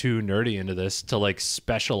getting too nerdy into this to like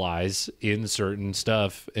specialize in certain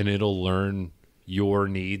stuff, and it'll learn your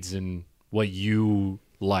needs and what you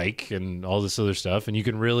like and all this other stuff, and you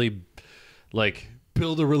can really like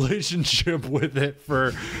build a relationship with it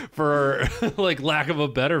for like lack of a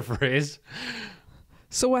better phrase.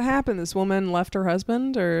 So what happened? This woman left her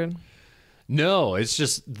husband, or no? It's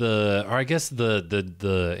just I guess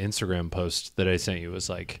the Instagram post that I sent you was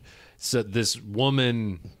like, so this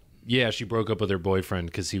woman, she broke up with her boyfriend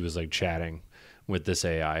because he was like chatting with this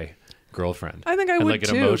AI girlfriend. I think I would like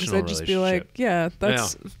too, because I'd just be like,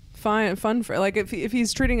 that's fun for like if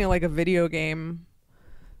he's treating it like a video game.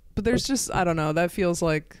 But there's just, I don't know, that feels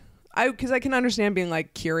like, because I can understand being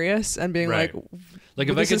like curious and being like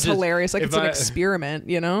if this is hilarious, like it's an experiment,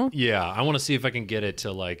 you know? Yeah, I want to see if I can get it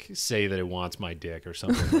to like say that it wants my dick or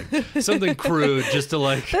something, like something crude, just to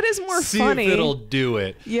like that is more see funny. If it'll do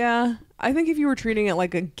it. Yeah, I think if you were treating it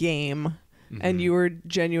like a game, and you were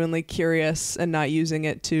genuinely curious and not using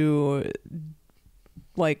it to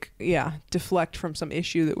deflect from some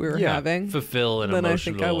issue that we were having, fulfill an then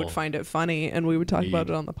emotional... I think I would find it funny and we would talk about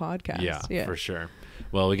it on the podcast. Yeah, for sure.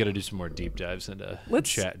 Well, we got to do some more deep dives into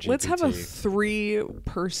ChatGPT. Let's have a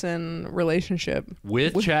 3-person relationship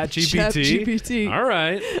with ChatGPT. All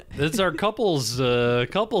right, that's our couples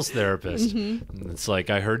therapist. It's like,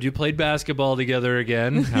 I heard you played basketball together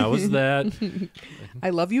again. How was that? I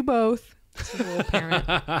love you both. It's a little parent.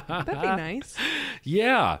 That'd be nice.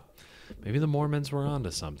 Yeah, maybe the Mormons were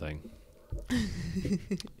onto something.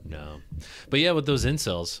 No, but yeah, with those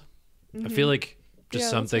incels, I feel like. Just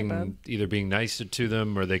something, either being nicer to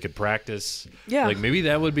them or they could practice. Yeah. Like maybe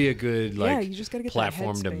that would be a good you just gotta get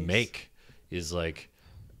platform to make, is like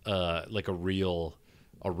a real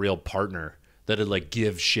partner that'd like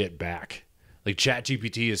give shit back. Like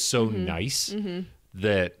ChatGPT is so nice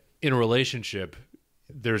that in a relationship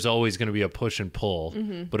there's always going to be a push and pull.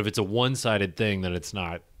 But if it's a one-sided thing, then it's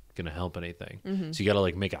not going to help anything. So you got to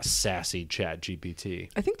like make a sassy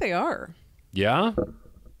ChatGPT. I think they are. Yeah?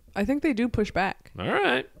 I think they do push back. All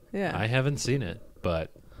right. Yeah. I haven't seen it,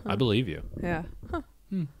 but I believe you. Yeah. Huh.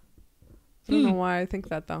 I don't know why I think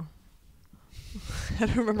that, though. I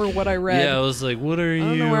don't remember what I read. Yeah, I was like, what are you? I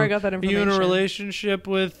don't know where I got that information. Are you in a relationship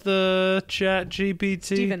with ChatGPT?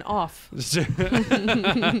 Steven, off.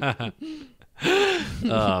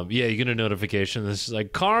 Yeah, you get a notification that's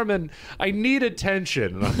like, Carmen, I need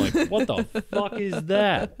attention. And I'm like, what the fuck is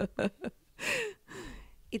that?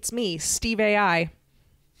 It's me, Steve AI.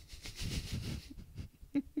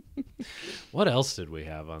 What else did we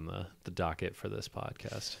have on the docket for this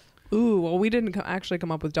podcast? Ooh, well, we didn't actually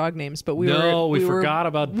come up with dog names, but we forgot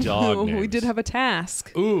about dog names. We did have a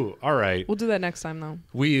task. Ooh, all right. We'll do that next time, though.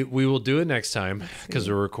 We will do it next time because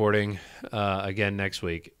we're recording again next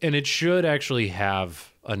week, and it should actually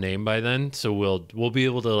have a name by then. So we'll be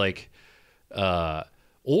able to like,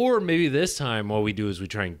 or maybe this time what we do is we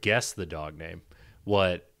try and guess the dog name.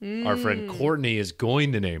 What our friend Courtney is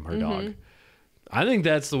going to name her dog. I think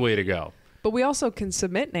that's the way to go. But we also can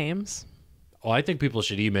submit names. Oh, I think people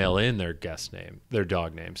should email in their their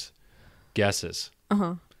dog names, guesses.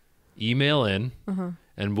 Email in,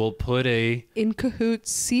 and we'll put in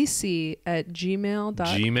Cahoots CC at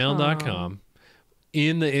gmail.com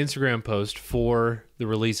in the Instagram post for the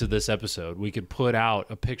release of this episode. We could put out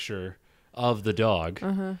a picture of the dog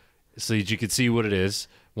so that you could see what it is.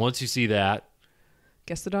 Once you see that,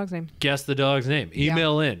 guess the dog's name. Guess the dog's name.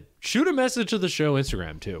 Email in. Shoot a message to the show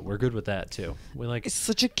Instagram too. We're good with that too. We like. It's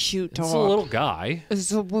such a cute dog. It's a little guy.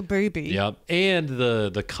 It's a little baby. Yep. And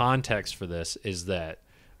the context for this is that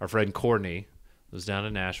our friend Courtney was down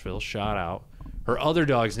in Nashville. Shout out. Her other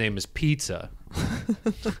dog's name is Pizza,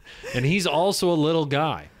 and he's also a little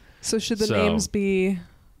guy. So should the names be?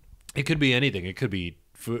 It could be anything. It could be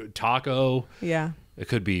Taco. Yeah. It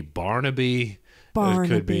could be Barnaby. Barnaby. It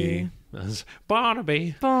could be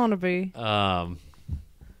Barnaby. Barnaby.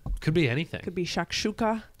 Could be anything. Could be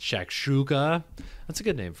Shakshuka. Shakshuka. That's a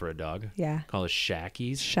good name for a dog. Yeah. Call it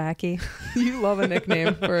Shackies. Shacky. You love a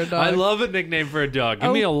nickname for a dog. I love a nickname for a dog.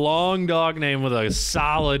 Give me a long dog name with a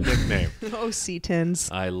solid nickname. O.C.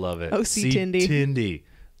 Tins. I love it. O.C. Tindy. Tindy.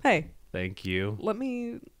 Hey. Thank you. Let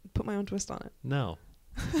me put my own twist on it. No.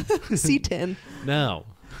 C-Tin. No.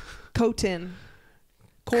 Cotin.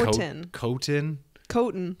 Cortin. Cotin.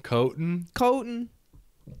 Cotin. Cotin. Cotin.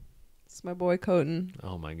 It's my boy Cotin.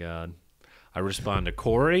 Oh my God. I respond to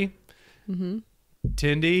Corey.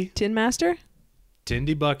 Tindy. Tin Master.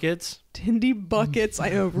 Tindy Buckets. Tindy Buckets. I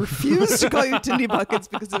refuse to call you Tindy Buckets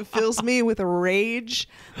because it fills me with a rage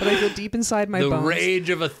that I feel deep inside my bones. The rage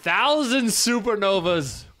of 1,000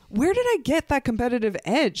 supernovas. Where did I get that competitive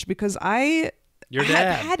edge? Because Your dad.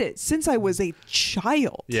 I've had it since I was a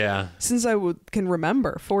child. Yeah. Since I can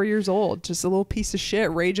remember, 4 years old, just a little piece of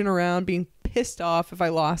shit, raging around, being pissed off if I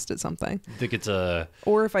lost at something. I think it's a...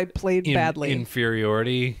 Or if I played badly.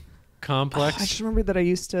 Inferiority complex. I just remember that I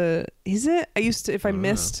used to... Is it? I used to, if I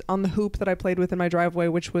missed on the hoop that I played with in my driveway,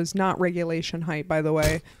 which was not regulation height, by the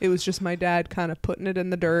way. It was just my dad kind of putting it in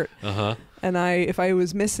the dirt. And if I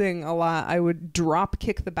was missing a lot, I would drop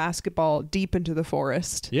kick the basketball deep into the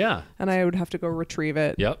forest. Yeah. And I would have to go retrieve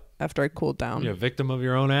it. Yep. After I cooled down. You're a victim of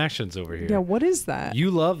your own actions over here. Yeah, what is that?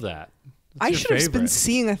 You love that. I should have been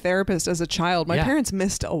seeing a therapist as a child. My parents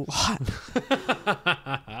missed a lot.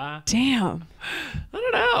 Damn. I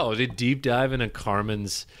don't know. Did deep dive into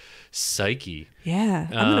Carmen's psyche. Yeah.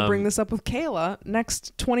 I'm going to bring this up with Kayla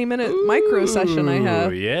next 20-minute micro session I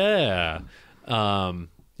have. Yeah.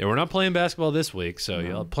 Yeah, we're not playing basketball this week, so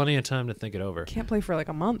you'll have plenty of time to think it over. Can't play for like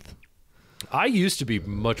a month. I used to be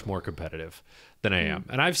much more competitive than I am.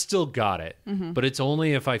 And I've still got it, but it's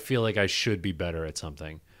only if I feel like I should be better at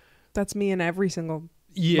something. That's me in every single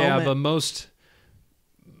moment. But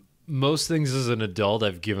most things as an adult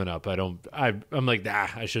I've given up. I'm like,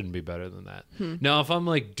 I shouldn't be better than that. Now, if I'm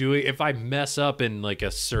like if I mess up in like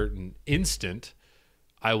a certain instant,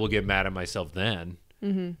 I will get mad at myself then.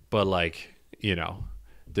 But like, you know,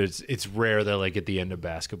 it's rare that like at the end of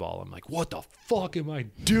basketball, I'm like, what the fuck am I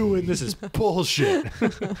doing? This is bullshit.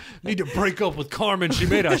 Need to break up with Carmen. She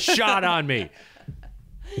made a shot on me.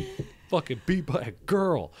 Fucking beat by a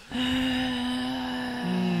girl.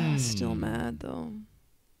 Still mad though.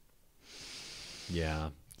 Yeah.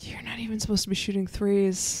 You're not even supposed to be shooting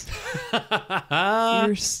threes.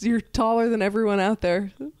 You're taller than everyone out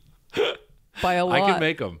there by a lot. I can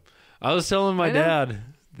make them. I was telling my dad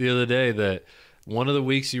the other day that one of the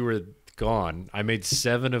weeks you were gone, I made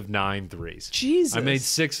 7 of 9 threes. Jesus. I made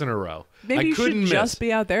 6 in a row. Maybe you should just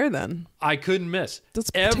be out there then. I couldn't miss. Let's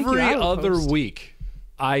every other week,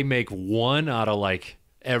 I make 1 out of like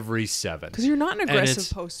every 7. Because you're not an aggressive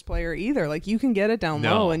post player either. Like you can get it down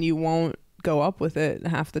low and you won't go up with it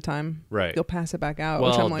half the time. Right. You'll pass it back out. Well,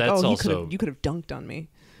 which I'm like, oh, you could have dunked on me.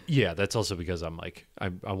 Yeah, that's also because I'm like,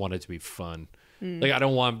 I want it to be fun. Like I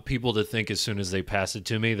don't want people to think as soon as they pass it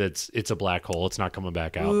to me that it's a black hole. It's not coming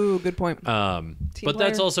back out. Ooh, good point. But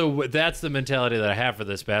that's the mentality that I have for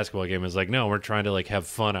this basketball game is like, no, we're trying to like have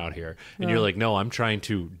fun out here. And you're like, no, I'm trying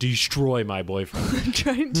to destroy my boyfriend. I'm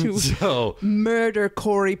trying to murder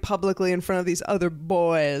Corey publicly in front of these other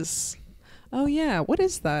boys. Oh yeah, what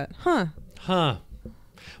is that? Huh.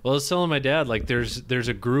 Well, I was telling my dad, like, there's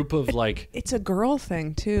a group of, like... It's a girl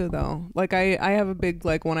thing, too, though. Like, I have a big,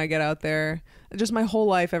 like, when I get out there, just my whole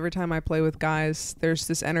life, every time I play with guys, there's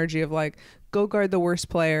this energy of, like, go guard the worst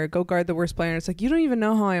player, go guard the worst player. And it's like, you don't even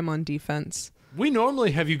know how I am on defense. We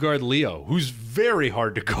normally have you guard Leo, who's very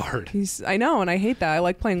hard to guard. I know, and I hate that. I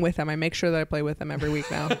like playing with him. I make sure that I play with him every week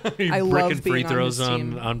now. I love being free throws on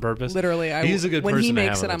his team. On purpose. Literally, he's a good person. When he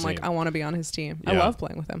makes it, I'm team. like, I want to be on his team. Yeah. I love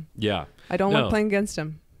playing with him. Yeah, I don't like playing against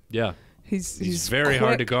him. Yeah, he's very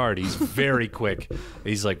hard to guard. He's very quick.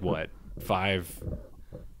 He's like what 5'5"?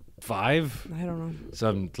 I don't know.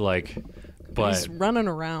 Something like. But he's running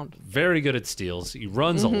around. Very good at steals. He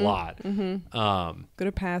runs a lot. Good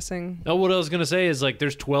at passing. Oh, what I was going to say is like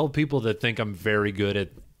there's 12 people that think I'm very good at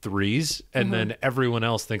threes, and then everyone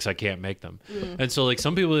else thinks I can't make them. And so like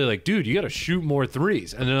some people are like, dude, you got to shoot more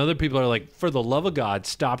threes. And then other people are like, for the love of God,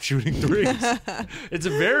 stop shooting threes. It's a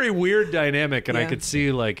very weird dynamic, and I could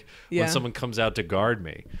see like when someone comes out to guard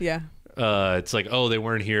me. Yeah. It's like, oh, they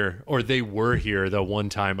weren't here, or they were here the one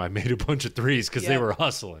time I made a bunch of threes because they were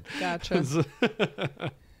hustling. Gotcha.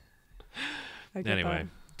 Anyway,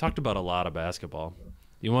 talked about a lot of basketball.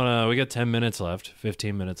 We got 10 minutes left,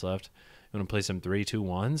 15 minutes left. You want to play some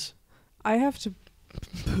 3-2-1s? I have to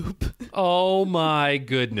poop. Oh my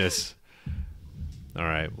goodness. All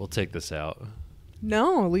right, we'll take this out.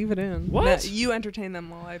 No, leave it in. What? You entertain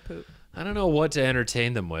them while I poop. I don't know what to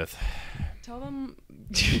entertain them with. Tell them.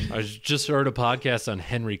 I just heard a podcast on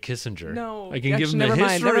Henry Kissinger. No, I can give them the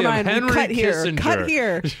history of Henry Kissinger. Cut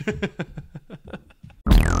here.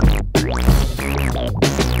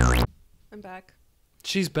 I'm back.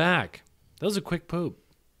 She's back. That was a quick poop.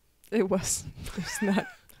 It was. It's not.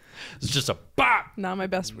 It's just a bop. Not my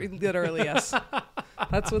best. Literally, yes.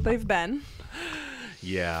 That's what they've been.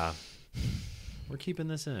 Yeah. We're keeping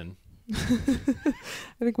this in.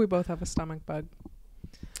 I think we both have a stomach bug.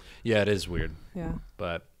 Yeah, it is weird. Yeah.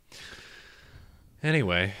 But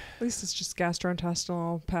anyway. At least it's just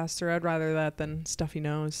gastrointestinal pass through. I'd rather that than stuffy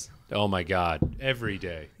nose. Oh my God. Every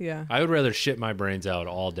day. Yeah. I would rather shit my brains out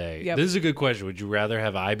all day. Yep. This is a good question. Would you rather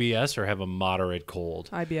have IBS or have a moderate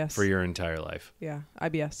cold? IBS. For your entire life? Yeah.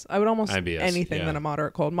 IBS. I would almost anything than a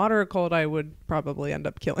moderate cold. Moderate cold, I would probably end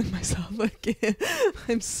up killing myself.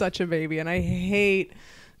 I'm such a baby and I hate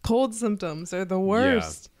cold symptoms. They're the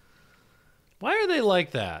worst. Yeah. Why are they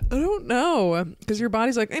like that? I don't know. Because your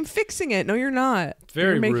body's like, I'm fixing it. No, you're not. It's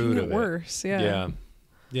very you're making rude it of worse. It. Yeah.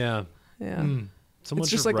 Yeah.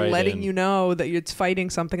 It's just like letting you know that it's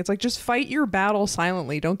fighting something. It's like, just fight your battle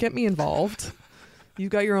silently. Don't get me involved.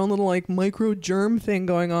 You've got your own little like micro germ thing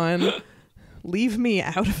going on. Leave me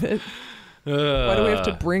out of it. Why do we have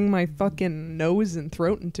to bring my fucking nose and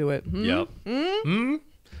throat into it? Yep.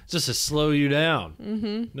 Just to slow you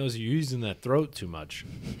down. Knows you're using that throat too much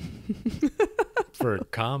for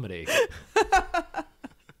comedy.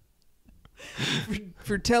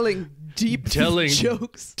 for telling deep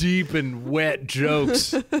jokes. Deep and wet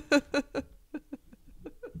jokes.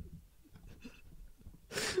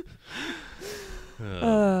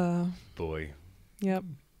 Boy. Yep.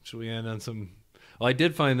 Should we end on some... Well, I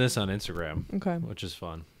did find this on Instagram, Okay. which is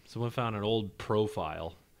fun. Someone found an old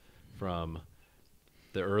profile from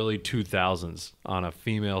the early 2000s on a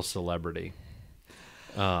female celebrity.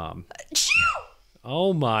 Oh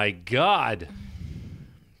my God.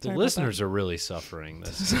 The listeners are really suffering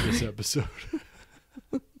this episode.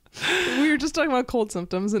 We were just talking about cold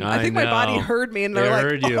symptoms, and I think my body heard me, and they're like,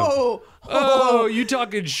 heard you. Oh, you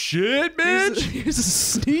talking shit, bitch? Here's a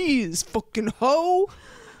sneeze, fucking hoe.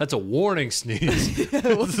 That's a warning sneeze.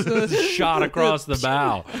 Shot across the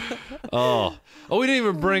bow. Oh, we didn't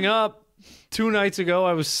even bring up 2 nights ago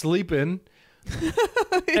I was sleeping,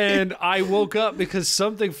 and I woke up because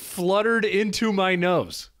something fluttered into my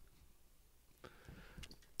nose.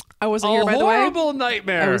 I wasn't here, by the way. A horrible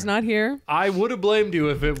nightmare. I was not here. I would have blamed you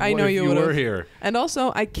if you were here. And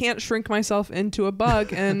also, I can't shrink myself into a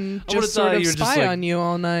bug and just sort of spy on you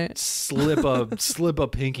all night. Slip a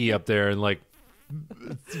pinky up there and like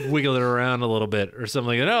wiggle it around a little bit or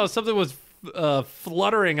something. And no, something was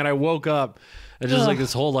fluttering, and I woke up. And just like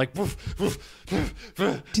this whole like. Do you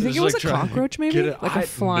think it was a cockroach? Maybe like a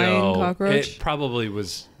flying cockroach. It probably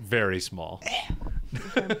was very small.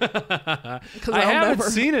 Because I haven't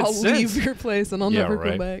seen it I'll since. leave your place and I'll never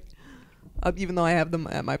come back. Even though I have them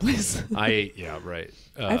at my place. Right.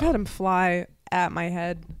 I've had them fly at my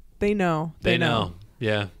head. They know. They know.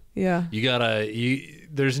 Yeah. Yeah. You gotta.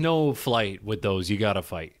 There's no flight with those. You gotta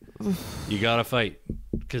fight. You gotta fight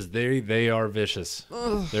because they are vicious.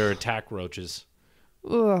 They're attack roaches.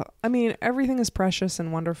 Ugh. I mean, everything is precious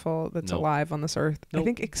and wonderful that's alive on this earth. I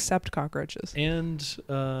think except cockroaches. And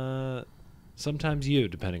sometimes you,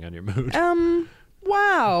 depending on your mood.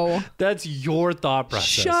 Wow. That's your thought process.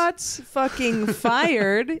 Shots fucking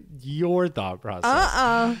fired. Your thought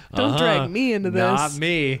process. Don't drag me into this. Not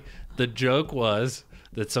me. The joke was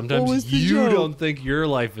that sometimes you don't think your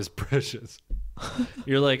life is precious.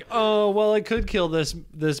 You're like, oh, well, I could kill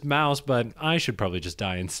this mouse, but I should probably just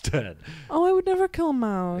die instead. Oh, I would never kill a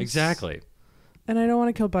mouse. Exactly. And I don't want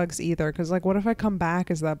to kill bugs either, because like, what if I come back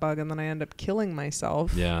as that bug and then I end up killing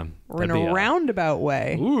myself? Yeah. Or in a roundabout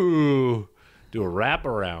way. Ooh. Do a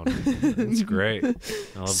wraparound. That's great. I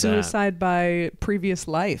love Suicide by previous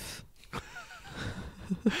life.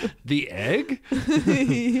 The Egg?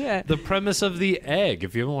 Yeah. The premise of The Egg.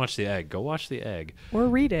 If you haven't watched The Egg, go watch The Egg. Or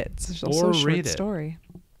read it. It's also a short story.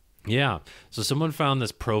 Yeah. So someone found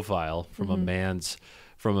this profile from a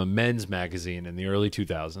men's magazine in the early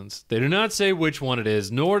 2000s. They do not say which one it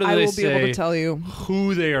is, nor do they say able to tell you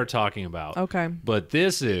who they are talking about. Okay. But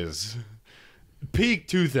this is peak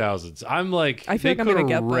 2000s. I'm like, I feel like I'm gonna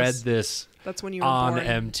get read this. That's when you were on born.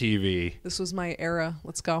 MTV. This was my era.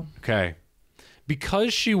 Let's go. Okay.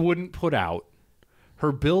 Because she wouldn't put out,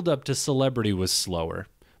 her build-up to celebrity was slower,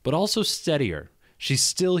 but also steadier. She's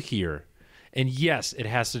still here. And yes, it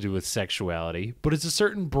has to do with sexuality, but it's a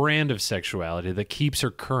certain brand of sexuality that keeps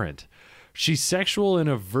her current. She's sexual in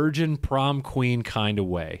a virgin prom queen kind of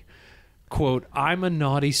way. Quote, I'm a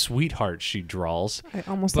naughty sweetheart, she drawls. I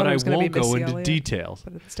almost thought it was won't go Missy into Elliott, details.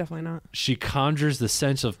 but it's definitely not. She conjures the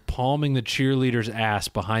sense of palming the cheerleader's ass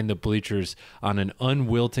behind the bleachers on an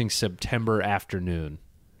unwilting September afternoon.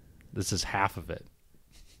 This is half of it.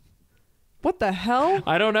 What the hell?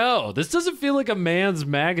 I don't know. This doesn't feel like a man's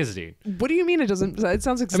magazine. What do you mean it doesn't? It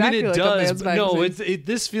sounds exactly like a man's magazine. No,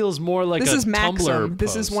 this feels more like this a is Maxim. Tumblr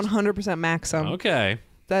This is 100% Maxim. Okay.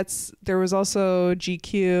 There was also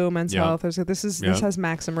GQ, Men's Health. This has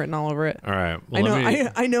Maxim written all over it. All right. Well,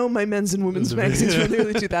 I know my men's and women's magazines from the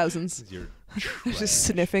early 2000s. I'm just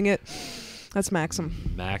sniffing it. That's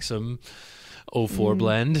Maxim. Maxim 04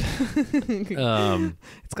 blend.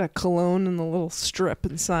 It's got cologne and the little strip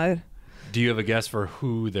inside. Do you have a guess for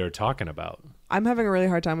who they're talking about? I'm having a really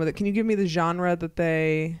hard time with it. Can you give me the genre that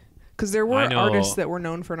they... Because there were artists that were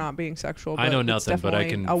known for not being sexual. But I know nothing, but I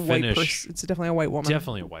can finish. It's definitely a white woman.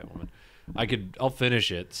 Definitely a white woman. I'll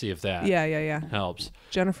finish it, see if that helps.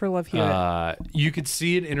 Jennifer Love Hewitt. You could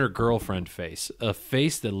see it in her girlfriend face. A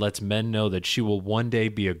face that lets men know that she will one day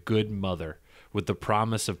be a good mother with the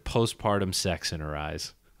promise of postpartum sex in her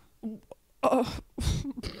eyes.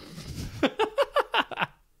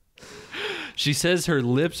 She says her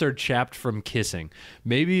lips are chapped from kissing.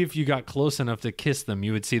 Maybe if you got close enough to kiss them,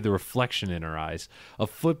 you would see the reflection in her eyes. A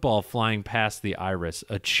football flying past the iris.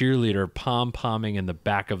 A cheerleader pom-pomming in the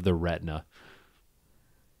back of the retina.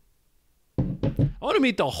 I want to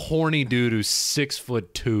meet the horny dude who's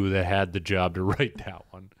 6'2" that had the job to write that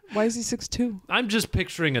one. Why is he 6'2"? I'm just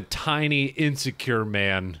picturing a tiny, insecure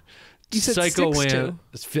man You said Psycho 6'2".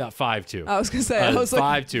 It's 5'2". I was gonna say, I was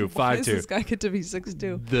like, 5'2", why 5'2". does this guy get to be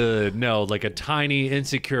 6'2"? Like a tiny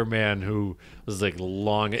insecure man who was like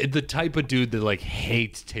long, the type of dude that like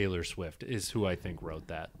hates Taylor Swift is who I think wrote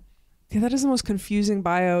that. Yeah, that is the most confusing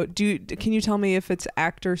bio. Can you tell me if it's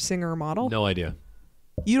actor, singer, model? No idea.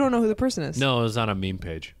 You don't know who the person is? No, it was on a meme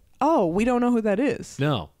page. Oh, we don't know who that is.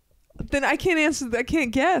 No. Then I can't answer. I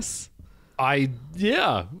can't guess.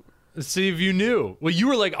 Yeah. See if you knew. Well, you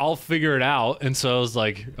were like, I'll figure it out. And so I was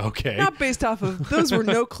like, okay. Not based off of, those were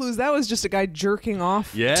no clues. That was just a guy jerking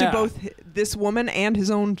off to both this woman and his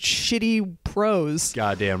own shitty prose.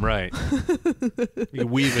 Goddamn right. You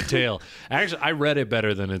weave a tale. Actually, I read it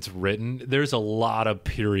better than it's written. There's a lot of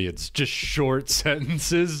periods, just short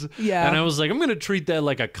sentences. Yeah. And I was like, I'm going to treat that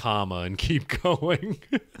like a comma and keep going.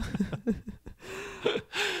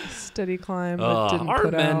 Steady climb. That didn't are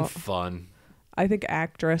put men out. fun? I think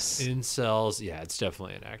actress. Incels. Yeah, it's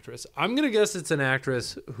definitely an actress. I'm going to guess it's an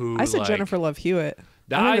actress who. I said like, Jennifer Love Hewitt.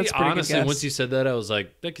 I think that's a pretty honestly, good guess. once you said that, I was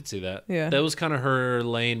like, I could see that. Yeah. That was kind of her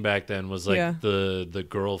lane back then, was like the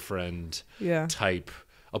girlfriend type.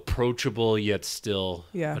 Approachable, yet still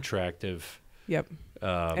attractive. Yep.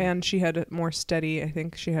 And she had more steady, I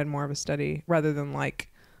think she had more of a steady, rather than like,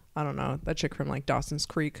 I don't know, that chick from like Dawson's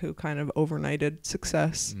Creek who kind of overnighted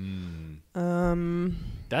success.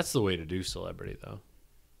 That's the way to do celebrity, though.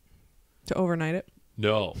 To overnight it?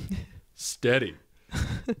 No. Steady.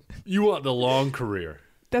 You want the long career.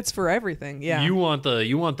 That's for everything, yeah. You want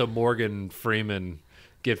the Morgan Freeman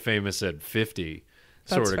get famous at 50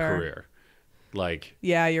 sort of career. Like,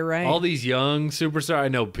 yeah, you're right. All these young superstars. I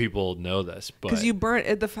know people know this, but because you burn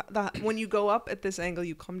at when you go up at this angle,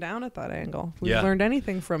 you come down at that angle. We've learned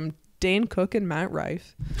anything from Dane Cook and Matt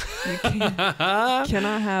Rife. You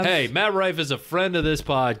cannot have. Hey, Matt Rife is a friend of this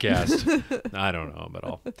podcast. I don't know him at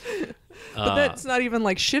all. But that's not even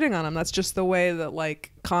like shitting on him. That's just the way that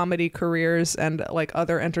like comedy careers and like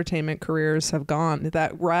other entertainment careers have gone.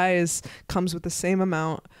 That rise comes with the same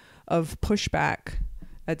amount of pushback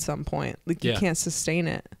at some point. Like you can't sustain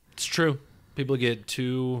it. It's true. People get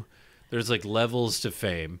there's like levels to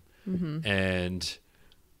fame, and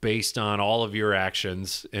based on all of your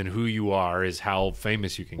actions and who you are is how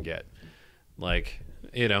famous you can get. Like,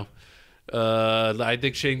 I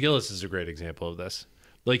think Shane Gillis is a great example of this.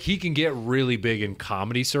 Like, he can get really big in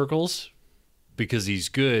comedy circles because he's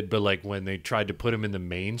good, but like when they tried to put him in the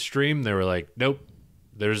mainstream, they were like, nope,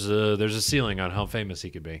 there's a ceiling on how famous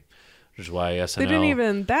he could be. Which is why SNL. They didn't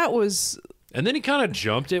even. That was. And then he kind of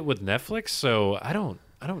jumped it with Netflix, so I don't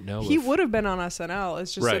know. He would have been on SNL.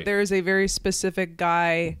 It's just that there is a very specific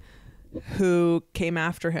guy who came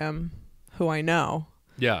after him, who I know.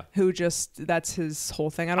 Yeah. Who just, that's his whole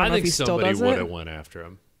thing. I don't know if he still does it. I think somebody would have went after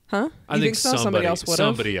him. Huh? I think so? Somebody else would have.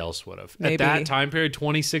 Somebody else would have. At that time period,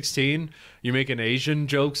 2016, you're making Asian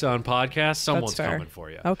jokes on podcasts. Someone's coming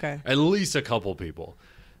for you. Okay. At least a couple people.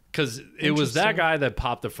 Because it was that guy that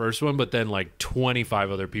popped the first one, but then like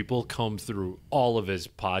 25 other people combed through all of his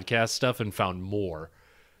podcast stuff and found more.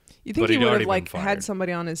 You think he would have like had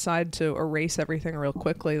somebody on his side to erase everything real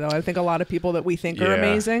quickly, though? I think a lot of people that we think are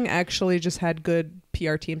amazing actually just had good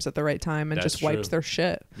PR teams at the right time and just wiped their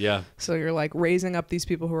shit. Yeah. So you're like raising up these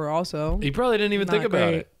people who are also. He probably didn't even think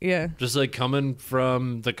about it. Yeah. Just like coming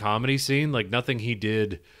from the comedy scene, like nothing he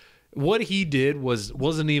did. What he did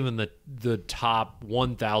wasn't even the top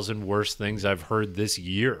 1,000 worst things I've heard this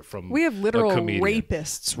year from. We have literal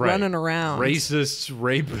rapists running around. Racists,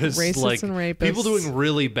 rapists, like and rapists. People doing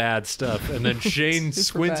really bad stuff, and then Shane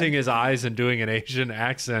squinting his eyes and doing an Asian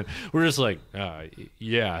accent. We're just like,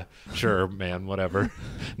 yeah, sure, man, whatever.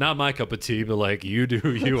 Not my cup of tea, but like you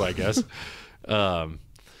do you, I guess.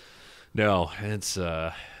 No, it's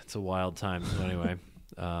a wild time. So anyway.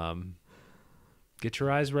 Get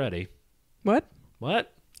your eyes ready. What?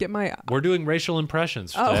 Get my... We're doing racial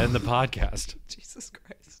impressions to end the podcast. Jesus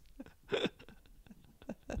Christ.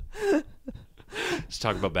 Just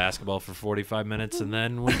talk about basketball for 45 minutes and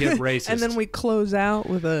then we get racist. And then we close out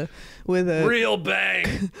with a real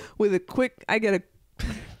bang. With a quick...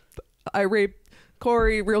 I rape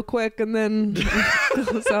Corey real quick and then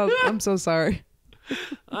close out. I'm so sorry.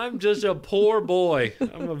 I'm just a poor boy.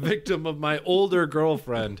 I'm a victim of my older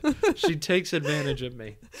girlfriend. She takes advantage of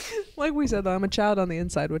me. Like we said, though, I'm a child on the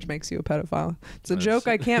inside, which makes you a pedophile. It's a joke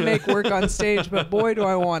I can't make work on stage, but boy, do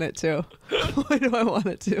I want it to. Boy, do I want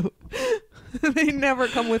it to. They never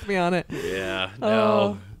come with me on it. Yeah,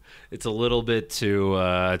 no. It's a little bit too.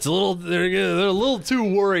 They're a little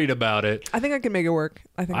too worried about it. I think I can make it work.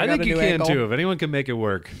 I think you can too. If anyone can make it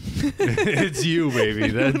work, it's you, baby.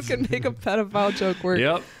 Anyone can make a pedophile joke work.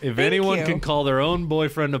 Yep. If anyone can call their own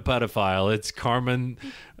boyfriend a pedophile, it's Carmen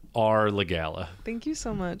R. Legala. Thank you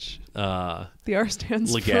so much. The R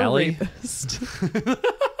stands Legally? for rapist.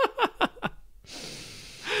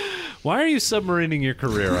 Why are you submarining your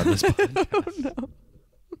career on this podcast?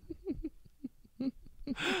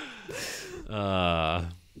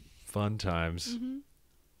 Fun times. Mm-hmm.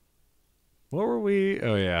 What were we?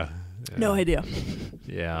 Oh, yeah. No idea.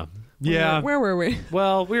 Yeah. Yeah. Where were we?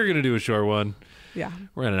 Well, we were going to do a short one. Yeah.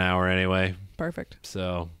 We're at an hour anyway. Perfect.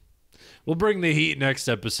 So we'll bring the heat next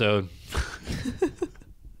episode.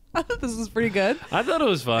 I thought this was pretty good. I thought it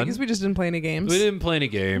was fun. I guess we just didn't play any games. We didn't play any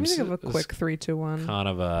games. Let me think of a quick 3, 2, 1. Kind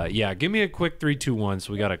of yeah, give me a quick 3, 2, 1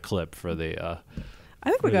 so we got a clip for the I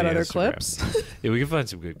think we got other Instagram. Clips. Yeah, we can find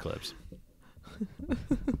some good clips.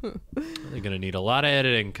 They're going to need a lot of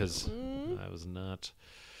editing because I was not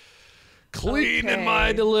clean in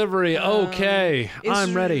my delivery. Okay,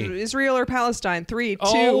 I'm ready. Israel or Palestine? 3, 2, 1.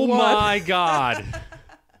 Oh my God.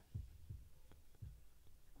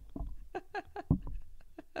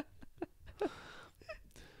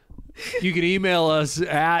 You can email us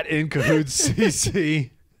at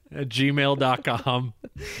incahootscc@gmail.com.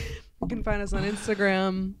 You can find us on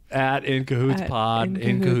Instagram at InCahootsPod,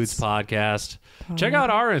 InCahoots Podcast. Check out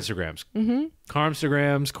our Instagrams. Mm-hmm.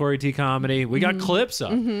 Carmstagrams, Corey T Comedy. We got clips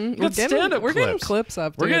up. Mm-hmm. We got stand-up clips. We're getting clips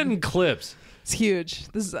up, dude. We're getting clips. It's huge.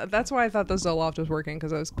 That's why I thought the Zoloft was working,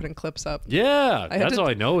 because I was putting clips up. Yeah, that's how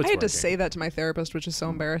I know it's I had working. to say that to my therapist, which is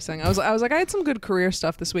so embarrassing. I was like, I had some good career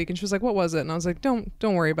stuff this week, and she was like, what was it? And I was like, don't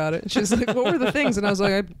worry about it. And she was like, what were the things? And I was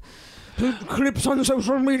like, I put clips on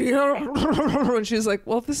social media. And she was like,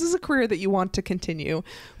 well, if this is a career that you want to continue,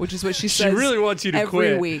 which is what she says. She really wants you to every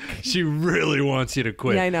quit. week. She really wants you to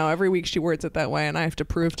quit. Yeah, I know. Every week she words it that way, and I have to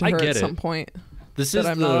prove to her at some point that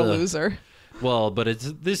I'm not a loser. Well, but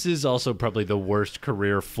this is also probably the worst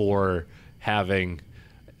career for having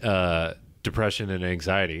depression and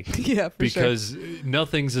anxiety. Yeah, for because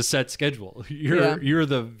nothing's a set schedule. You are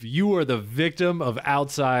the victim of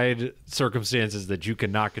outside circumstances that you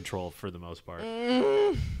cannot control for the most part.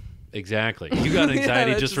 Exactly. You got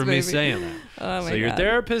anxiety just from me saying that. Oh my so your God.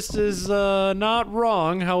 therapist is not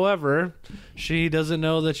wrong. However, she doesn't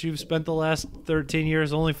know that you've spent the last 13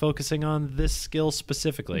 years only focusing on this skill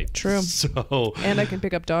specifically. True. So and I can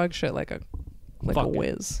pick up dog shit like a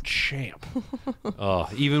whiz. Champ. Oh,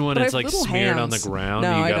 even when But it's I have like little smeared on the hands. ground,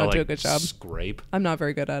 No, you I gotta don't like do a good job. scrape. I'm not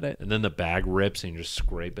very good at it. And then the bag rips and you're just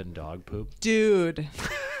scraping dog poop. Dude.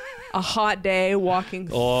 A hot day walking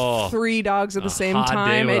 3 dogs at the same hot day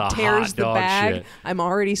time. with It a tears hot the dog bag. shit. I'm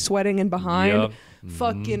already sweating in behind. Yep.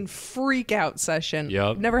 Fucking freak out session.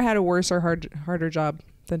 Yep. Never had a worse or harder job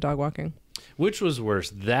than dog walking. Which was worse,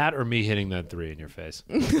 that or me hitting that 3 in your face?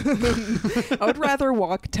 I would rather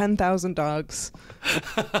walk 10,000 dogs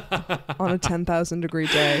on a 10,000 degree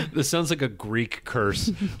day. This sounds like a Greek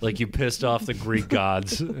curse. Like you pissed off the Greek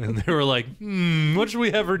gods. And they were like, what should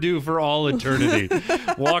we have her do for all eternity?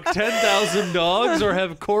 Walk 10,000 dogs or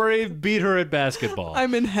have Corey beat her at basketball?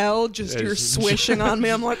 I'm in hell, just you're swishing on me.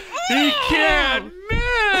 I'm like, he can't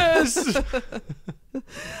miss!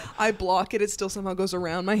 I block it. It still somehow goes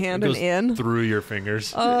around my hand and goes in. Through your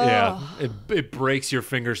fingers. Yeah. It breaks your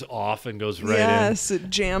fingers off and goes right in. Yes, it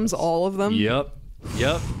jams all of them. Yep.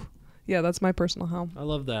 Yeah, that's my personal hell. I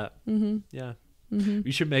love that. Mm-hmm. Yeah. Mm-hmm.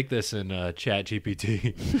 We should make this in Chat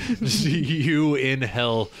GPT. Just you in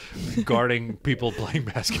hell guarding people playing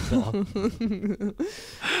basketball.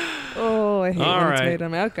 Oh, I hate All when it's right. made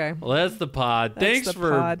on me. Okay. Well, that's the pod. That's Thanks the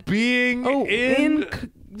for pod. being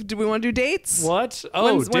Do we want to do dates? What?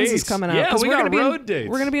 Oh, when's dates. this coming out? Yeah, 'Cause we we're got gonna be road dates.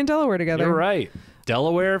 We're going to be in Delaware together. You're right.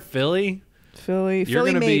 Delaware, Philly. Philly, You're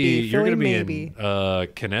gonna maybe. be. You're Philly, gonna be maybe. in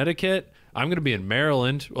Connecticut. I'm gonna be in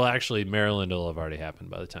Maryland. Well, actually, Maryland will have already happened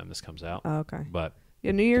by the time this comes out. Oh, okay. But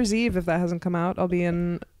yeah, New Year's Eve, if that hasn't come out, I'll be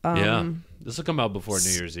in. this will come out before New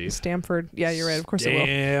Year's Eve. Stamford. Yeah, you're right. Of course it will.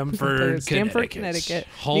 Stamford, Connecticut.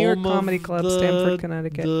 Home New York of Comedy Club, Stamford,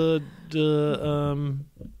 Connecticut. Is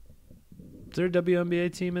there a WNBA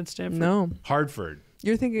team in Stamford? No. Hartford.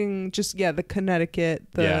 You're thinking just, the Connecticut,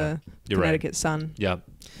 you're Connecticut right. Sun. Yep.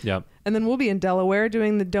 And then we'll be in Delaware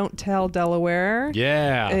doing the Don't Tell Delaware.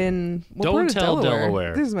 Yeah. In what Don't part of tell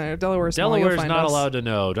Delaware. This doesn't matter. Delaware's small. Delaware's You'll find not us. allowed to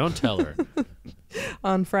know. Don't tell her.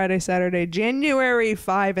 On Friday, Saturday, January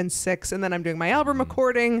 5 and 6. And then I'm doing my album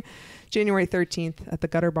recording January 13th at the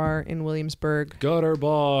Gutter Bar in Williamsburg. Gutter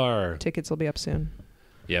Bar. Tickets will be up soon.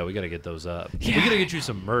 Yeah, we got to get those up. Yeah. We got to get you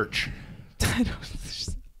some merch. I don't,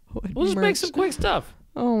 We'll just make some quick stuff.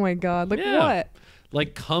 Oh my God. Like what?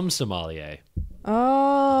 Like cum sommelier.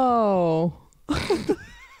 Oh.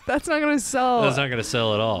 That's not going to sell. That's not going to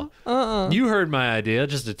sell at all. You heard my idea.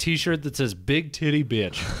 Just a t-shirt that says big titty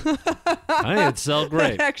bitch. I think it'd sell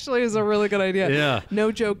great. That actually is a really good idea. Yeah.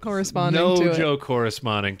 No joke corresponding to No it. joke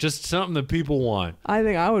corresponding. Just something that people want. I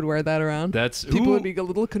think I would wear that around. People would be a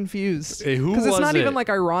little confused. Who Because it's was not it? even like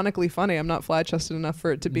ironically funny. I'm not flat-chested enough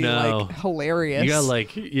for it to be No. like hilarious. You got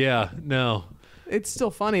like, yeah, no. It's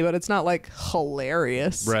still funny, but it's not like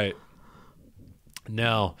hilarious. Right.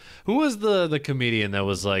 No. Who was the comedian that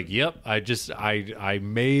was like, yep, I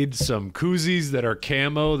made some koozies that are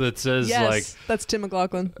camo that says Yes, like that's Tim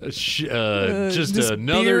McLaughlin. just this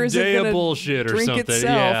another beer isn't day of gonna bullshit or drink something. itself,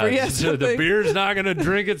 Yeah, or yeah, just, the something. beer's not gonna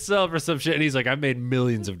drink itself or some shit. And he's like, I made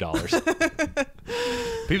millions of dollars.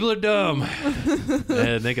 People are dumb,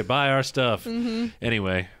 and they could buy our stuff.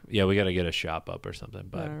 Anyway, yeah, we got to get a shop up or something.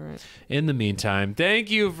 But All right. in the meantime, thank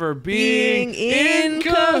you for being in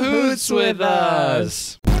cahoots with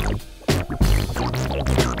us.